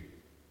repeat it.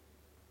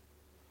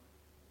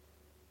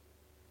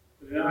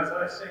 But in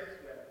Isaiah 6,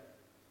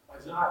 when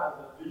Isaiah has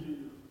a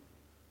vision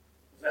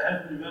of the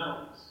heavenly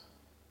realms,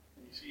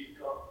 and he sees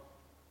God,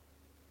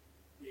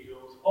 he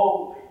goes,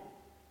 holy,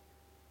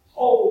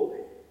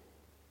 holy,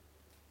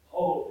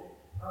 holy.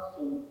 That's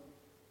to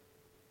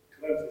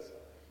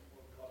emphasize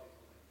what God is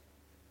like.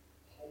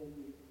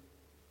 Holy,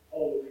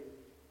 holy,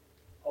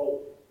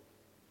 holy.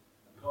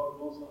 And God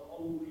wants a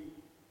holy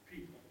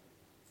people.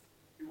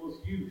 He wants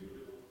you to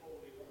live a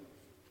holy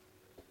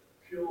life.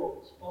 Pure,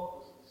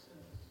 spotless, and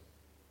sinless.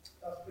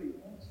 That's what he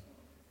wants from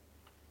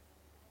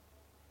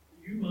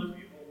you. You might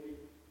be holy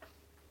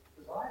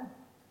as I am.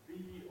 Be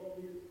ye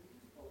holy as he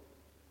is holy.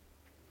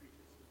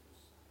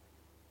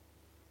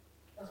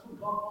 That's what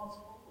God wants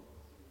from all of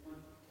us. We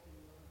might be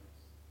holy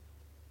lives.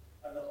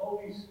 And the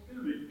Holy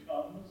Spirit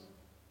comes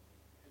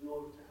in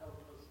order to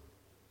help us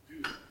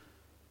do that.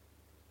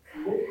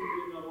 We won't do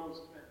it in our own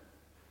strength.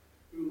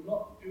 We will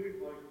not do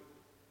it like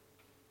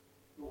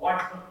the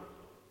white knuckle,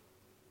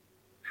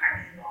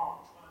 hanging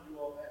on, trying to do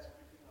our best,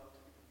 picking out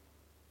to you.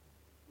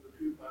 We'll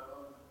do it by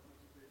allowing the Holy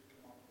Spirit to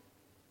come on,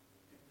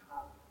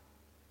 empower,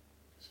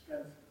 to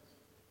strengthen us,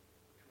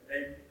 to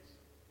enable us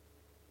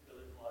to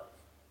live life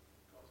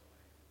God's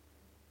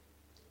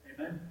way.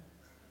 Amen.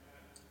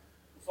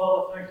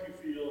 Father, thank you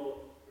for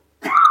your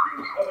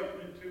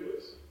encouragement to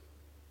us.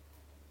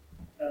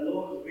 And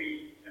Lord, as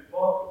we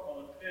embark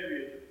upon a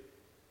period of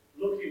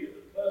looking at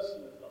the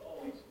person of the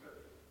Holy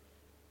Spirit,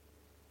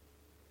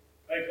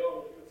 pray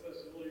God that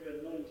first of all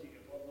your anointing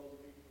upon those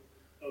people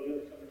who are going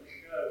to come and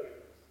share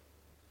with us.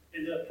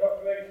 In their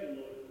preparation,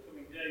 Lord, in the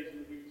coming days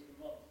and weeks and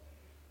months,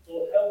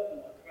 Lord, help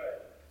them, I pray,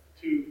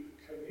 to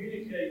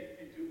communicate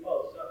into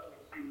us that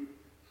which you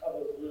have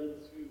us learn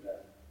through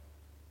them.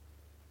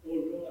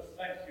 Lord, we want to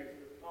thank you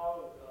for the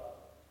power of God,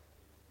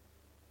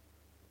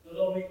 not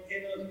only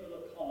in us but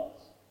upon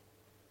us.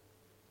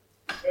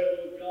 We pray,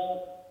 Lord God,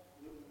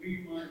 that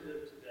we might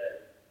live today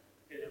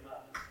in a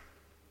manner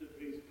that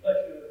brings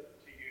pleasure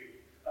to you,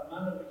 a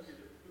manner which is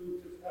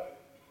approved of heaven.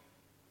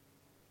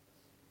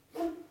 I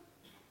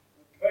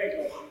pray,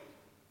 God,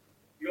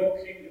 your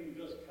kingdom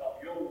does come,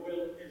 your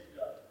will is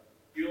done,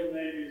 your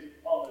name is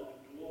honoured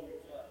and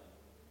glorified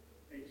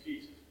in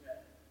Jesus'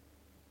 name.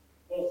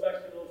 Well, thank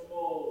you, Lord, for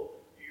all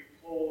you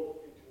poured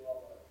into our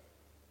life.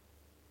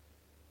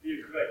 For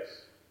your grace,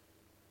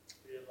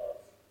 for your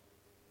love,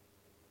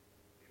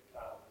 for your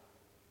power.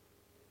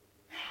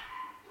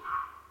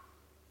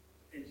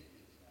 In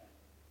Jesus' name.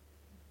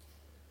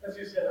 Let's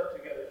just say that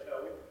together,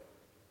 shall we?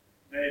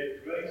 May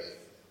the grace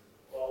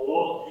of our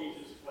Lord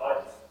Jesus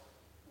Christ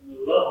and the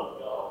love of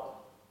God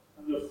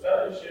and the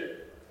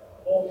fellowship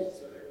of the Holy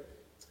Spirit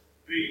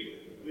be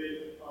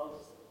with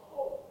us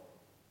all.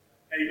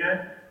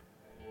 Amen.